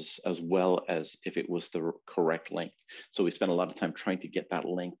well as if it was the correct length. So we spend a lot of time trying to get that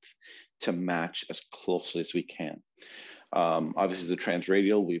length to match as closely as we can. Obviously, the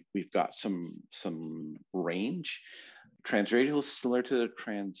transradial, we've got some range. Transradial is similar to the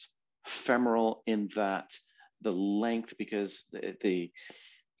transfemoral in that the length, because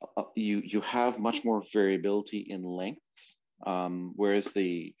you have much more variability in lengths, whereas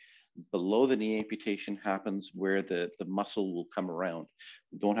the below the knee amputation happens where the muscle will come around.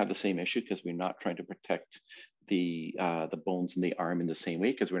 We don't have the same issue because we're not trying to protect the bones in the arm in the same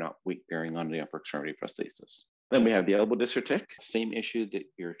way, because we're not weight bearing on the upper extremity prosthesis. Then we have the elbow dysartic. Same issue, that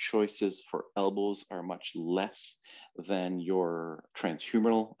your choices for elbows are much less than your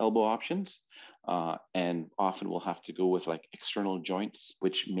transhumeral elbow options. And often we'll have to go with like external joints,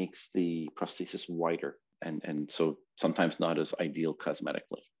 which makes the prosthesis wider. And so sometimes not as ideal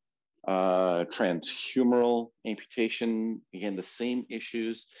cosmetically. Transhumeral amputation, again, the same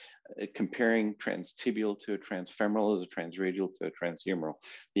issues. Comparing transtibial to a transfemoral is a transradial to a transhumeral.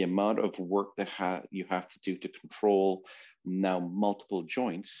 The amount of work that you have to do to control now multiple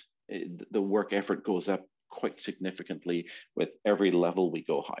joints, the work effort goes up quite significantly with every level we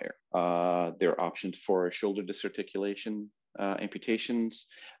go higher. There are options for shoulder disarticulation amputations,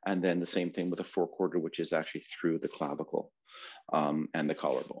 and then the same thing with a forequarter, which is actually through the clavicle and the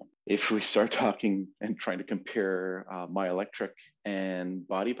collarbone. If we start talking and trying to compare myoelectric and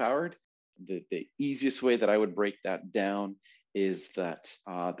body powered, the easiest way that I would break that down is that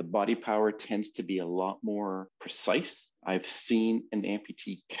the body power tends to be a lot more precise. I've seen an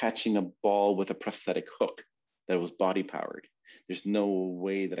amputee catching a ball with a prosthetic hook that was body powered. There's no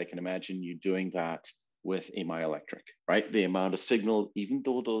way that I can imagine you doing that with a myoelectric, right? The amount of signal, even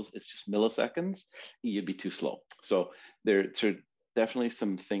though it's just milliseconds, you'd be too slow. So there's definitely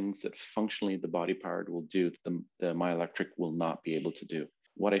some things that functionally the body powered will do that the myoelectric will not be able to do.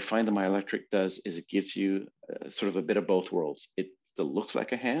 What I find the myoelectric does is it gives you sort of a bit of both worlds. It still looks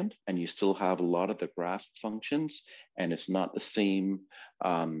like a hand, and you still have a lot of the grasp functions, and it's not the same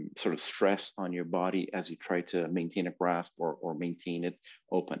sort of stress on your body as you try to maintain a grasp or maintain it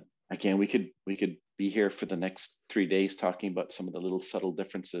open. Again, we could be here for the next 3 days talking about some of the little subtle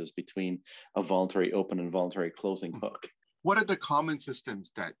differences between a voluntary open and voluntary closing hook. What are the common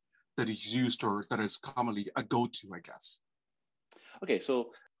systems that is used or that is commonly a go-to, I guess? Okay,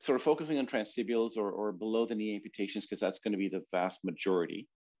 so sort of focusing on transtibials or below the knee amputations, because that's going to be the vast majority.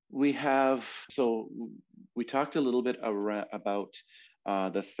 We talked a little bit about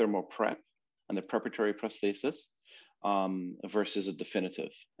the thermoprep and the preparatory prosthesis versus a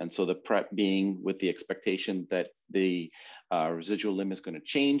definitive. And so the prep being with the expectation that the residual limb is going to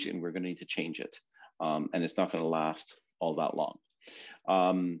change, and we're going to need to change it. And it's not going to last all that long.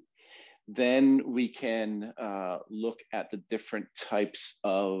 Then we can look at the different types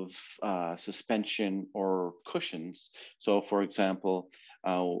of suspension or cushions. So for example,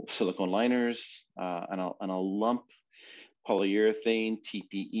 silicone liners, and I'll lump polyurethane,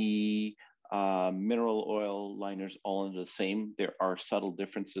 TPE, mineral oil liners all into the same. There are subtle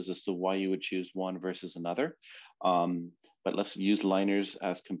differences as to why you would choose one versus another. But let's use liners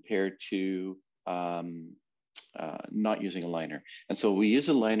as compared to not using a liner. And so we use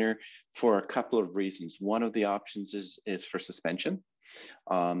a liner for a couple of reasons. One of the options is for suspension.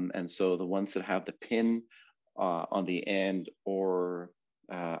 And so the ones that have the pin on the end, or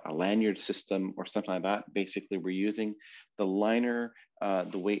a lanyard system or something like that, basically we're using the liner,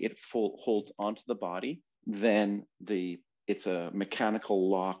 the way it holds onto the body, then it's a mechanical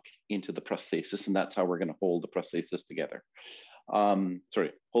lock into the prosthesis, and that's how we're going to hold the prosthesis together. Hold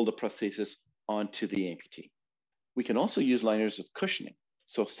the prosthesis onto the amputee. We can also use liners with cushioning.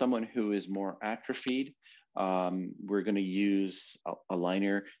 So someone who is more atrophied, we're going to use a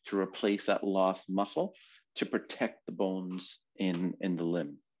liner to replace that lost muscle to protect the bones in the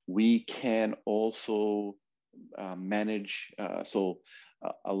limb. We can also manage,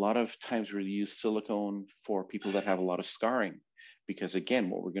 a lot of times we use silicone for people that have a lot of scarring, because again,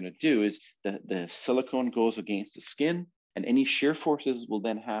 what we're going to do is the silicone goes against the skin, and any shear forces will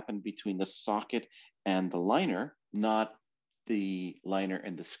then happen between the socket and the liner, not the liner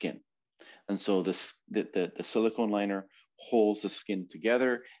and the skin. And so the silicone liner holds the skin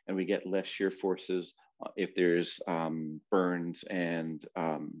together, and we get less shear forces if there's burns and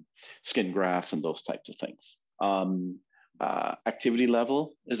skin grafts and those types of things. Activity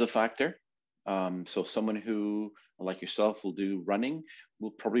level is a factor. So someone who, like yourself, will do running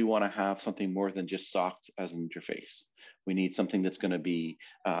will probably want to have something more than just socks as an interface. We need something that's going to be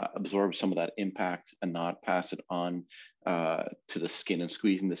absorb some of that impact and not pass it on to the skin and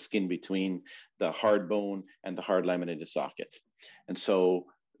squeezing the skin between the hard bone and the hard laminated socket. And so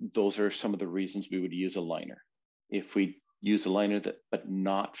those are some of the reasons we would use a liner. If we use a liner but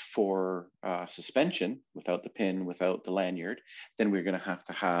not for suspension, without the pin, without the lanyard, then we're going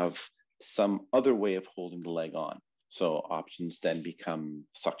to have some other way of holding the leg on. So options then become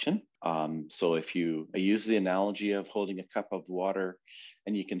suction. So I use the analogy of holding a cup of water,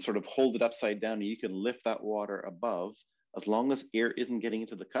 and you can sort of hold it upside down and you can lift that water above. As long as air isn't getting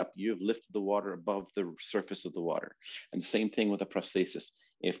into the cup, you've lifted the water above the surface of the water. And same thing with a prosthesis.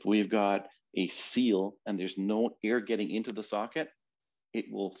 If we've got a seal and there's no air getting into the socket, it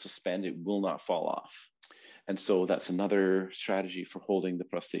will suspend, it will not fall off. And so that's another strategy for holding the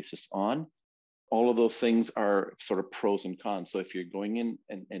prosthesis on. All of those things are sort of pros and cons. So if you're going in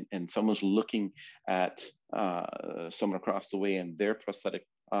and someone's looking at someone across the way and their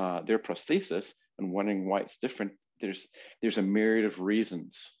prosthesis and wondering why it's different, there's a myriad of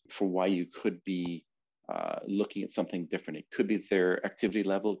reasons for why you could be looking at something different. It could be their activity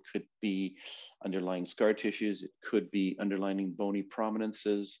level, it could be underlying scar tissues, it could be underlying bony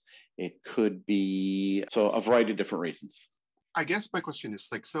prominences, it could be, so a variety of different reasons. I guess my question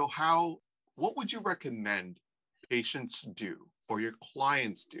is what would you recommend patients do or your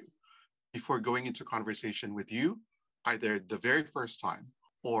clients do before going into conversation with you, either the very first time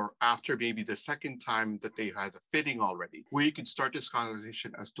or after maybe the second time that they had a fitting already, where you can start this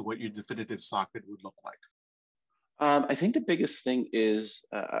conversation as to what your definitive socket would look like? I think the biggest thing is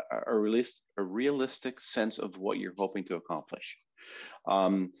a realistic sense of what you're hoping to accomplish.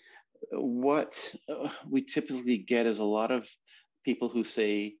 What we typically get is a lot of people who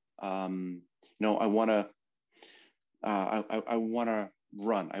say, I want to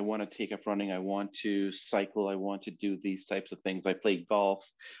run. I want to take up running. I want to cycle. I want to do these types of things. I play golf.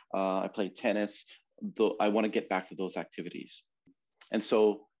 I play tennis. I want to get back to those activities. And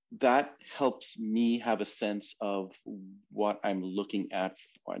so that helps me have a sense of what I'm looking at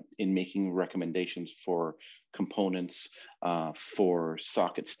in making recommendations for components, for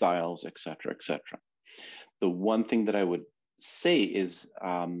socket styles, et cetera, et cetera. The one thing that I would say is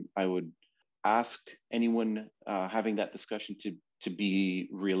I would ask anyone having that discussion to be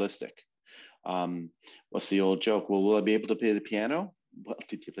realistic. What's the old joke? Well, will I be able to play the piano? Well,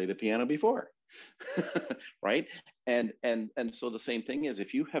 did you play the piano before? Right? And so the same thing is,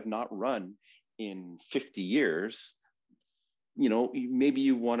 if you have not run in 50 years, maybe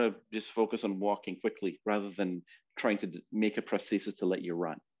you want to just focus on walking quickly rather than trying to make a prosthesis to let you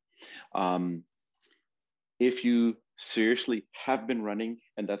run. If you seriously have been running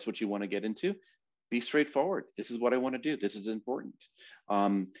and that's what you want to get into, be straightforward. This is what I want to do. This is important.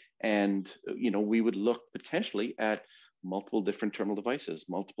 We would look potentially at multiple different terminal devices,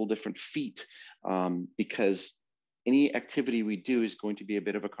 multiple different feet, because any activity we do is going to be a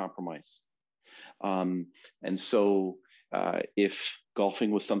bit of a compromise. And so if golfing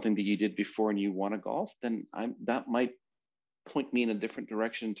was something that you did before and you want to golf, then that might point me in a different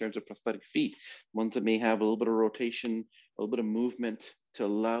direction in terms of prosthetic feet, ones that may have a little bit of rotation, a little bit of movement to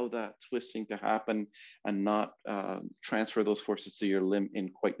allow that twisting to happen and not transfer those forces to your limb in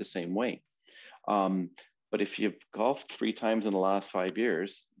quite the same way. But if you've golfed 3 times in the last 5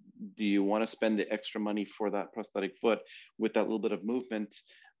 years, do you want to spend the extra money for that prosthetic foot with that little bit of movement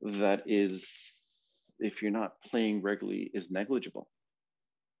that is, if you're not playing regularly, is negligible,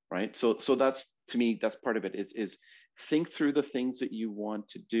 right? So that's, to me, that's part of it, is think through the things that you want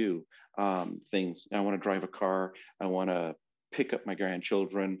to do. Things, I want to drive a car, I want to pick up my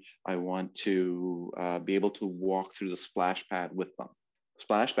grandchildren, I want to be able to walk through the splash pad with them.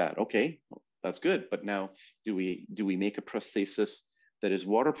 Splash pad, okay, that's good. But now, do we make a prosthesis that is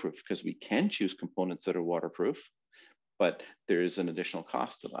waterproof? Because we can choose components that are waterproof. but there's an additional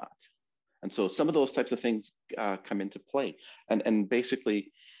cost to that. And so some of those types of things come into play. And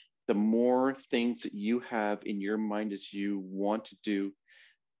basically, the more things that you have in your mind as you want to do,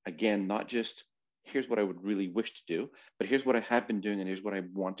 again, not just here's what I would really wish to do, but here's what I have been doing and here's what I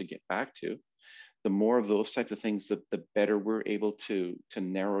want to get back to. The more of those types of things, the better we're able to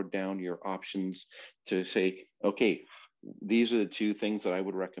narrow down your options to say, okay, these are the two things that I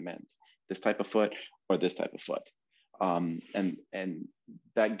would recommend, this type of foot or this type of foot. And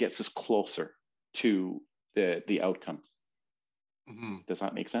that gets us closer to the outcome. Mm-hmm. Does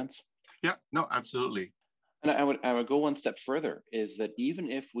that make sense? Yeah, no, absolutely. And I would go one step further, is that even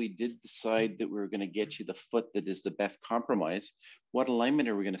if we did decide that we were going to get you the foot that is the best compromise, what alignment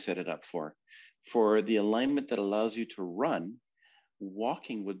are we going to set it up for? For the alignment that allows you to run,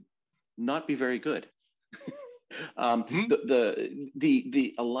 walking would not be very good.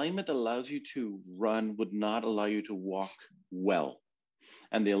 The alignment that allows you to run would not allow you to walk well.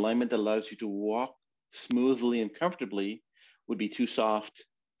 And the alignment that allows you to walk smoothly and comfortably would be too soft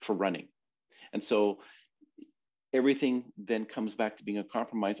for running. And so everything then comes back to being a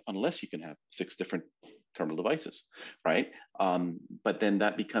compromise unless you can have 6 different terminal devices, right? But then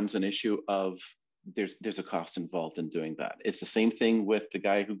that becomes an issue of there's a cost involved in doing that. It's the same thing with the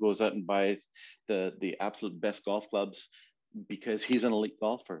guy who goes out and buys the absolute best golf clubs because he's an elite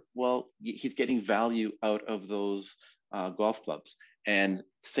golfer. Well, he's getting value out of those golf clubs. And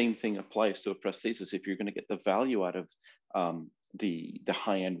same thing applies to a prosthesis. If you're going to get the value out of the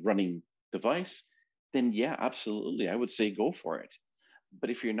high-end running device, then yeah, absolutely, I would say go for it. But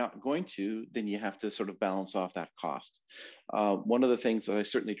if you're not going to, then you have to sort of balance off that cost. One of the things that I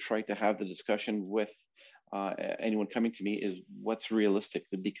certainly try to have the discussion with anyone coming to me is what's realistic,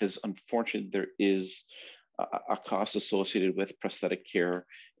 because unfortunately there is a cost associated with prosthetic care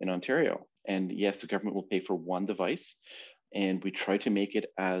in Ontario. And yes, the government will pay for one device, and we try to make it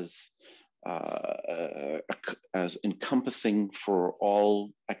as encompassing for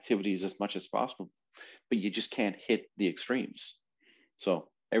all activities as much as possible, but you just can't hit the extremes. So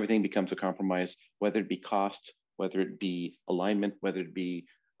everything becomes a compromise, whether it be cost, whether it be alignment, whether it be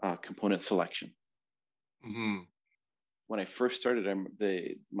component selection. Mm-hmm. When I first started,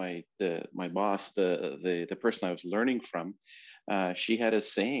 my boss, the person I was learning from, she had a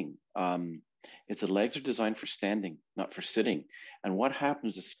saying, it's the legs are designed for standing, not for sitting. And what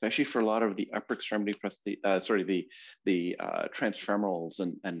happens, especially for a lot of the upper extremity, the transfemorals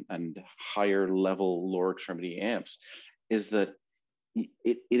and higher level lower extremity amps, is that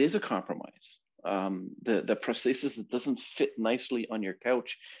it is a compromise. The prosthesis that doesn't fit nicely on your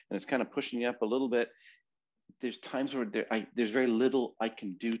couch and it's kind of pushing you up a little bit. There's times where there's very little I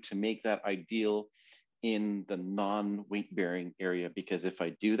can do to make that ideal in the non-weight bearing area, because if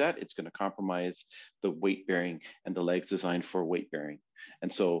I do that, it's going to compromise the weight bearing and the legs designed for weight bearing.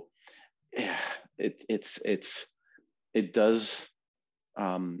 And so yeah, it does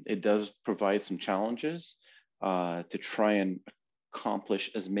provide some challenges to try and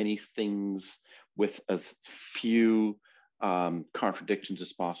accomplish as many things with as few contradictions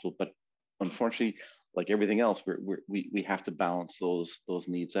as possible. But unfortunately, like everything else, we have to balance those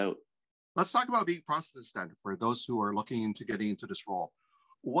needs out. Let's talk about being prosthetist then, for those who are looking into getting into this role.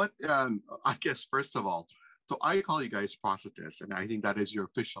 What, I guess, first of all, so I call you guys prosthetists, and I think that is your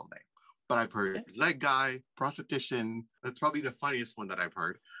official name. But I've heard leg guy, prosthetician. That's probably the funniest one that I've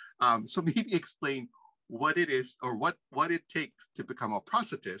heard. So maybe explain what it is or what it takes to become a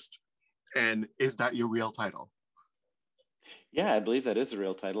prosthetist, and is that your real title? Yeah, I believe that is the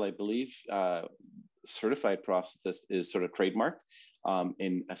real title. I believe certified prosthetist is sort of trademarked.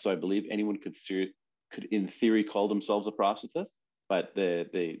 So I believe anyone could in theory call themselves a prosthetist, but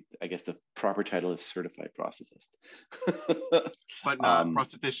I guess the proper title is certified prosthetist. But not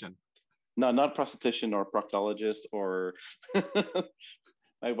prosthetician. No, not prosthetician or proctologist or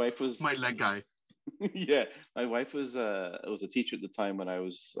my wife was my leg guy. Yeah, my wife was a teacher at the time when I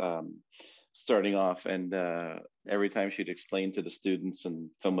was starting off, and every time she'd explain to the students, and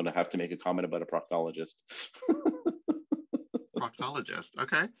someone would have to make a comment about a proctologist. Proctologist,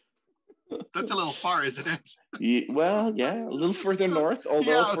 okay. That's a little far, isn't it? Well, yeah, a little further north,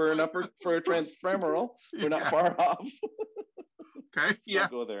 although for a transfemoral, we're not far off. Okay, yeah. I'll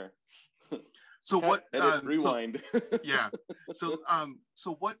go there. So what? Rewind.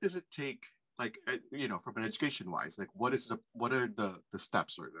 So what does it take? Like, from an education wise, like what are the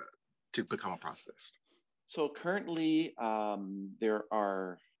steps to become a prosthetist? So currently, there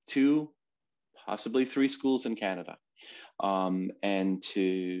are 2, possibly 3 schools in Canada. And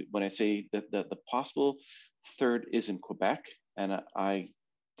when I say that the possible third is in Quebec, and I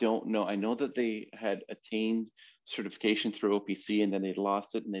don't know, I know that they had attained certification through OPC, and then they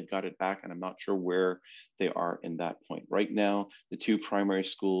lost it and they've got it back. And I'm not sure where they are in that point. Right now, the two primary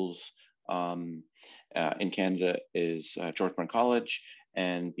schools in Canada is George Brown College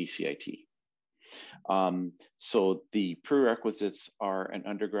and BCIT. So the prerequisites are an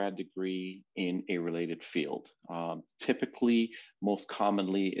undergrad degree in a related field. Typically, most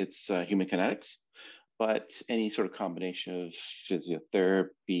commonly, it's human kinetics, but any sort of combination of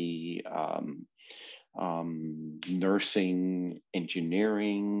physiotherapy, nursing,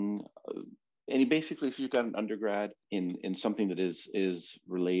 engineering, basically, if you've got an undergrad in something that is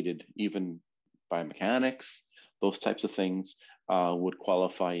related, even biomechanics, those types of things would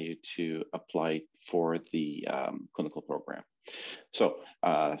qualify you to apply for the clinical program. So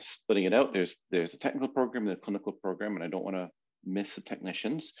splitting it out, there's a technical program and a clinical program, and I don't want to miss the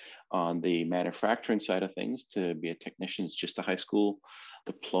technicians. On the manufacturing side of things, to be a technician is just a high school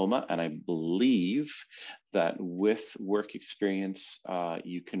diploma, and I believe that with work experience,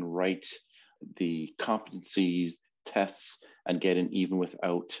 you can write the competencies tests and get in even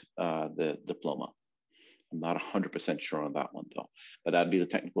without the diploma. I'm not 100% sure on that one though, but that'd be the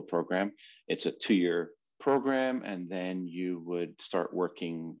technical program. It's a 2-year program, and then you would start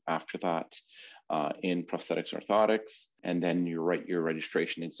working after that in prosthetics orthotics, and then you write your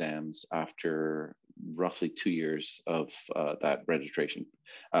registration exams after roughly 2 years of that registration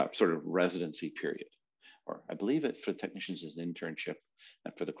sort of residency period. Or I believe it for the technicians is an internship,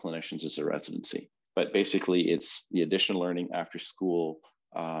 and for the clinicians is a residency. But basically, it's the additional learning after school,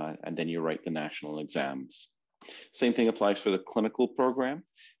 and then you write the national exams. Same thing applies for the clinical program.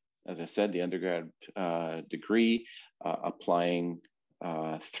 As I said, the undergrad degree, applying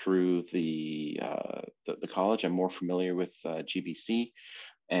through the college. I'm more familiar with GBC,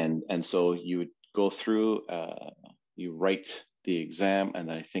 and so you would go through, you write the exam,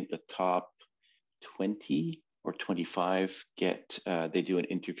 and I think the top 20 or 25 get, they do an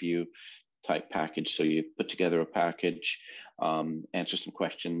interview type package. So you put together a package, answer some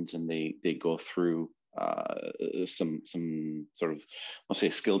questions, and they go through some sort of, I'll say,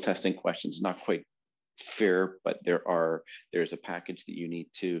 skill testing questions. Not quite fair, but there's a package that you need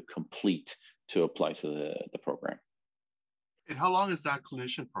to complete to apply to the program. And how long is that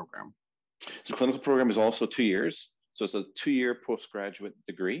clinician program? The clinical program is also 2 years. So it's a 2-year postgraduate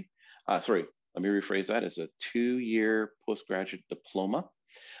degree. Sorry, let me rephrase that. It's a 2-year postgraduate diploma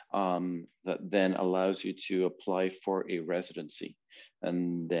that then allows you to apply for a residency,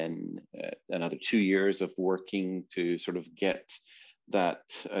 and then another 2 years of working to sort of get that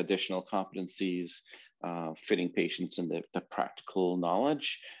additional competencies, fitting patients in the practical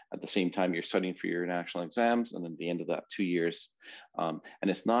knowledge. At the same time, you're studying for your national exams, and then at the end of that 2 years, and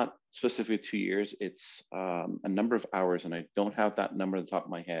it's not specifically 2 years, it's a number of hours, and I don't have that number on the top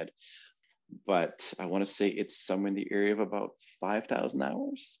of my head, but I want to say it's somewhere in the area of about 5,000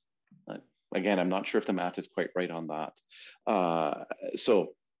 hours. Again, I'm not sure if the math is quite right on that.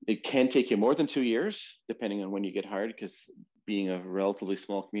 So it can take you more than 2 years, depending on when you get hired, because being a relatively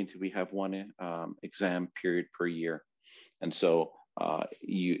small community, we have one exam period per year. And so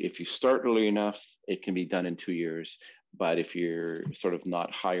if you start early enough, it can be done in 2 years. But if you're sort of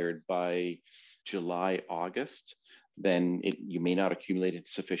not hired by July, August, then you may not accumulate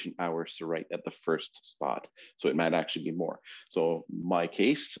sufficient hours to write at the first spot. So it might actually be more. So my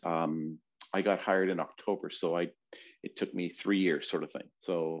case, I got hired in October, so it took me 3 years sort of thing.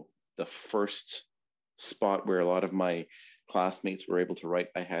 So the first spot where a lot of my classmates were able to write,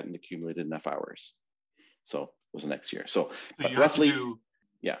 I hadn't accumulated enough hours. So it was the next year. So but roughly,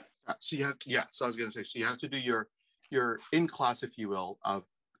 yeah. So you have to, yeah. So I was going to say, so you have to do your in class, if you will, of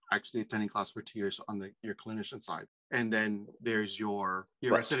actually attending class for 2 years on your clinician side. And then there's your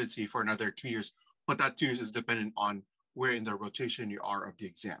right. residency for another 2 years. But that 2 years is dependent on where in the rotation you are of the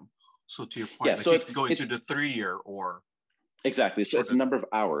exam. So to your point, yeah, like so you can go into the 3 year or... Exactly. So it's a number of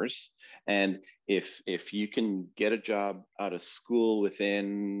hours. And if you can get a job out of school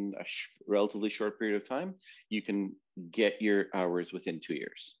within a relatively short period of time, you can get your hours within 2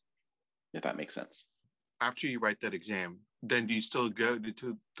 years, if that makes sense. After you write that exam, then do you still go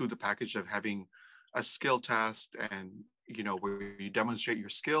to the package of having a skill test and, where you demonstrate your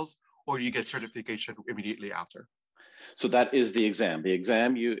skills, or do you get certification immediately after? So that is the exam. The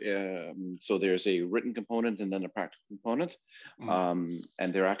exam, so there's a written component and then a practical component.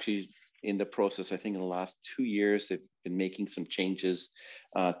 And they're actually in the process, I think in the last 2 years, they've been making some changes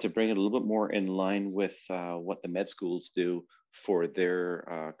to bring it a little bit more in line with what the med schools do for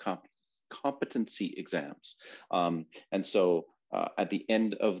their competency exams. And so at the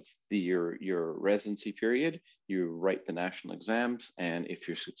end of your residency period, you write the national exams, and if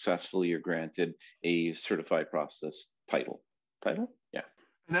you're successful, you're granted a certified prosthetist title. Yeah.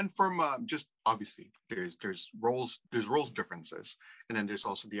 And then from just obviously there's roles differences, and then there's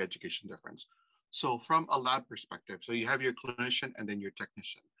also the education difference. So from a lab perspective, so you have your clinician and then your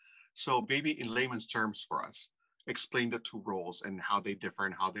technician. So maybe in layman's terms for us, explain the two roles and how they differ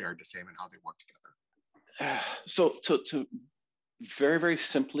and how they are the same and how they work together. So to very, very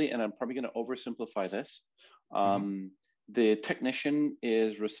simply, and I'm probably going to oversimplify this, the technician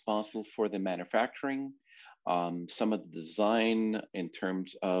is responsible for the manufacturing, some of the design in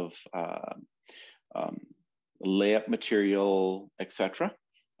terms of layup material, etc.,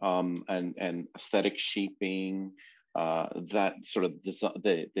 and aesthetic shaping, that sort of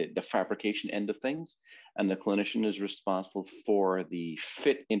the fabrication end of things. And the clinician is responsible for the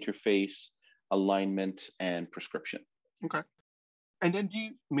fit interface, alignment, and prescription. Okay. And then do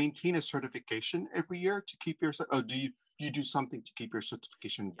you maintain a certification every year to keep your, or do you do something to keep your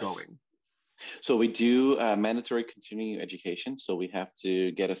certification going? So we do mandatory continuing education. So we have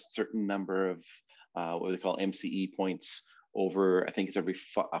to get a certain number of what we call MCE points over, I think it's every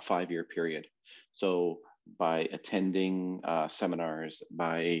a 5-year period. So by attending seminars,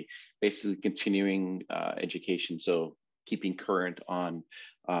 by basically continuing education, so keeping current on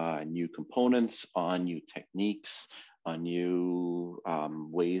new components, on new techniques, on new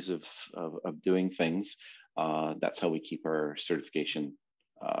ways of doing things. That's how we keep our certification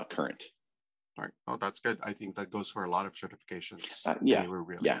current. All right. Oh, that's good. I think that goes for a lot of certifications. Yeah. Anywhere,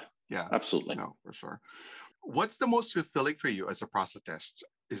 really. Yeah. Absolutely. No, for sure. What's the most fulfilling for you as a prosthetist?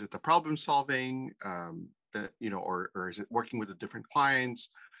 Is it the problem solving, or is it working with the different clients,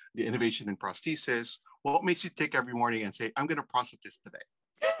 the innovation in prosthesis? What makes you take every morning and say, I'm going to prosthetist today?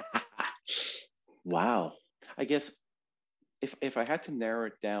 Wow. I guess if I had to narrow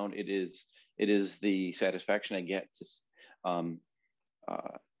it down, it is the satisfaction I get to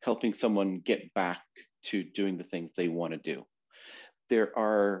helping someone get back to doing the things they want to do. There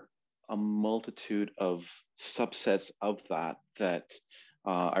are a multitude of subsets of that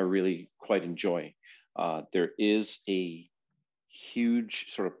I really quite enjoy. There is a huge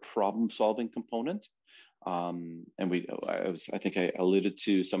sort of problem-solving component. And I think I alluded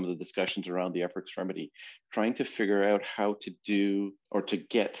to some of the discussions around the upper extremity, trying to figure out how to do or to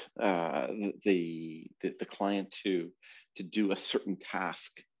get the client to do a certain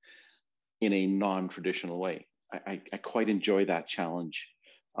task in a non-traditional way. I quite enjoy that challenge.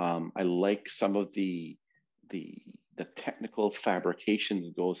 I like some of the technical fabrication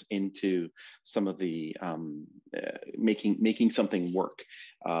that goes into some of the making something work.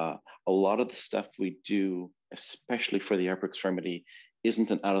 A lot of the stuff we do, especially for the upper extremity, isn't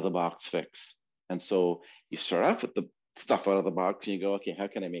an out-of-the-box fix. And so you start off with the stuff out of the box and you go, okay, how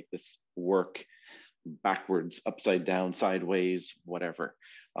can I make this work backwards, upside down, sideways, whatever.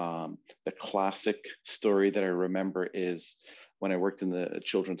 The classic story that I remember is when I worked in the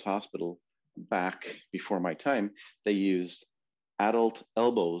children's hospital back before my time, they used adult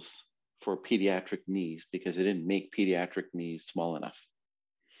elbows for pediatric knees because they didn't make pediatric knees small enough.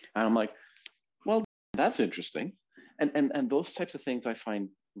 And I'm like, well, that's interesting. And those types of things I find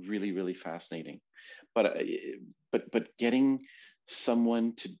really, really fascinating. But getting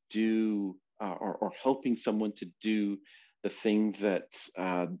someone to do or helping someone to do the thing that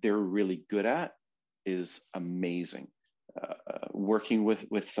they're really good at is amazing. Working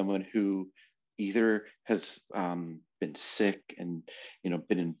with someone who either has been sick and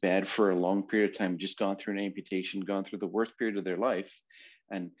been in bed for a long period of time, just gone through an amputation, gone through the worst period of their life,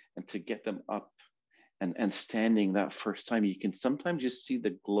 and to get them up and standing that first time, you can sometimes just see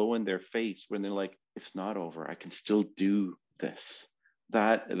the glow in their face when they're like, it's not over, I can still do this.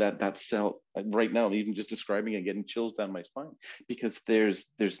 That cell right now, even just describing it, getting chills down my spine, because there's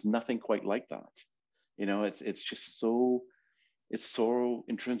nothing quite like that. It's just so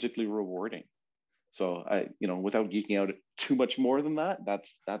intrinsically rewarding. So without geeking out too much more than that,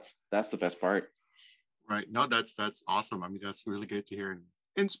 that's the best part. Right. No, that's awesome. I mean, that's really good to hear and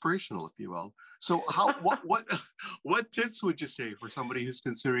inspirational, if you will. So what tips would you say for somebody who's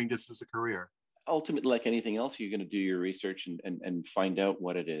considering this as a career? Ultimately, like anything else, you're going to do your research and find out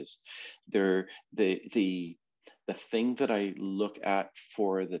what it is. The thing that I look at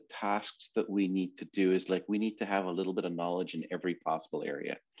for the tasks that we need to do is we need to have a little bit of knowledge in every possible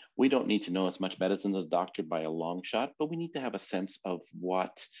area. We don't need to know as much medicine as a doctor by a long shot, but we need to have a sense of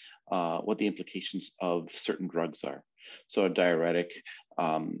what the implications of certain drugs are. So a diuretic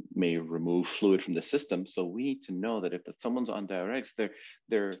may remove fluid from the system. So we need to know that if someone's on diuretics,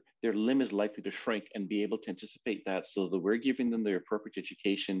 their limb is likely to shrink, and be able to anticipate that, so that we're giving them the appropriate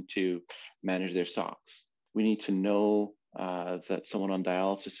education to manage their socks. We need to know that someone on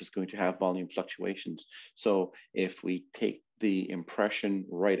dialysis is going to have volume fluctuations. So if we take the impression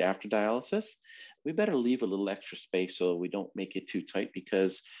right after dialysis, we better leave a little extra space so we don't make it too tight,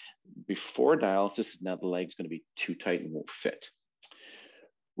 because before dialysis, now the leg's going to be too tight and won't fit.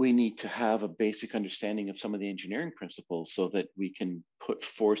 We need to have a basic understanding of some of the engineering principles so that we can put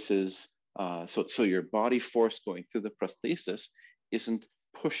forces, so your body force going through the prosthesis isn't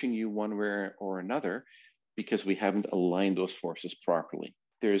pushing you one way or another, because we haven't aligned those forces properly.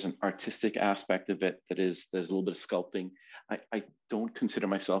 There's an artistic aspect of it there's a little bit of sculpting. I don't consider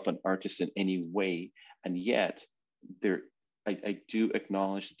myself an artist in any way, and yet I do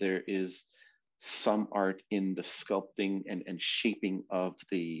acknowledge that there is some art in the sculpting and shaping of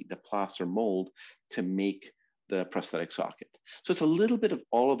the plaster mold to make the prosthetic socket. So it's a little bit of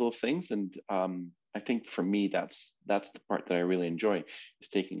all of those things, and I think for me, that's the part that I really enjoy, is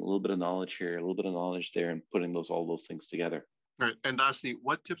taking a little bit of knowledge here, a little bit of knowledge there, and putting all those things together. Right. And lastly,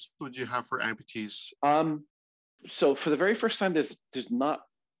 what tips would you have for amputees? So for the very first time, there's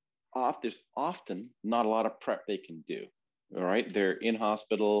often not a lot of prep they can do. All right, they're in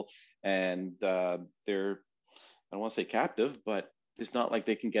hospital, and they're, I don't want to say captive, but it's not like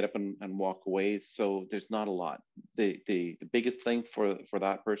they can get up and walk away. So there's not a lot. The biggest thing for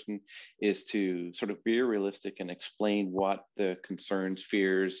that person is to sort of be realistic and explain what the concerns,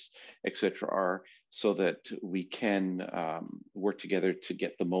 fears, etc. are, so that we can work together to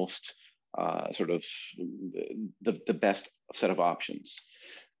get the most sort of the best set of options.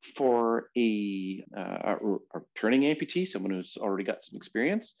 For a returning amputee, someone who's already got some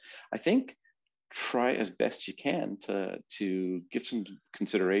experience, I think try as best you can to give some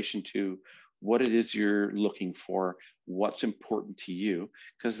consideration to what it is you're looking for, what's important to you,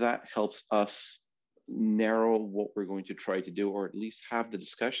 because that helps us narrow what we're going to try to do, or at least have the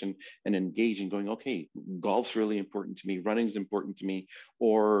discussion and engage in going, okay, golf's really important to me, running's important to me,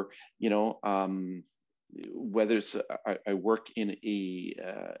 or, whether it's I work in a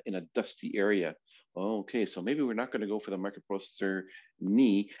dusty area. Oh, okay, so maybe we're not going to go for the microprocessor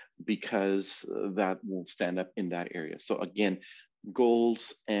knee because that won't stand up in that area. So again,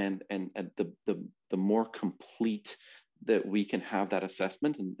 goals and the more complete that we can have that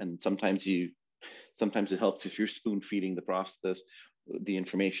assessment, and sometimes it helps if you're spoon feeding the prosthetist the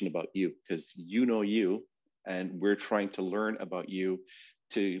information about you, because you, and we're trying to learn about you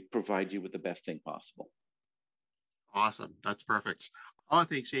to provide you with the best thing possible. Awesome. That's perfect. I want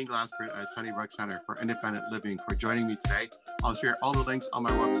to thank Shane Glasford at Sunnybrook Center for Independent Living for joining me today. I'll share all the links on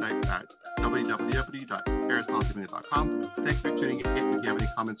my website at www.aristotlemedia.com. Thank you for tuning in. If you have any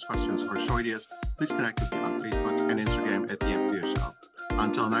comments, questions, or show ideas, please connect with me on Facebook and Instagram at The AmpuTO Show.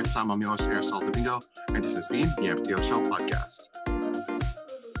 Until next time, I'm your host, Aristotle Domingo, and this has been The AmpuTO Show podcast.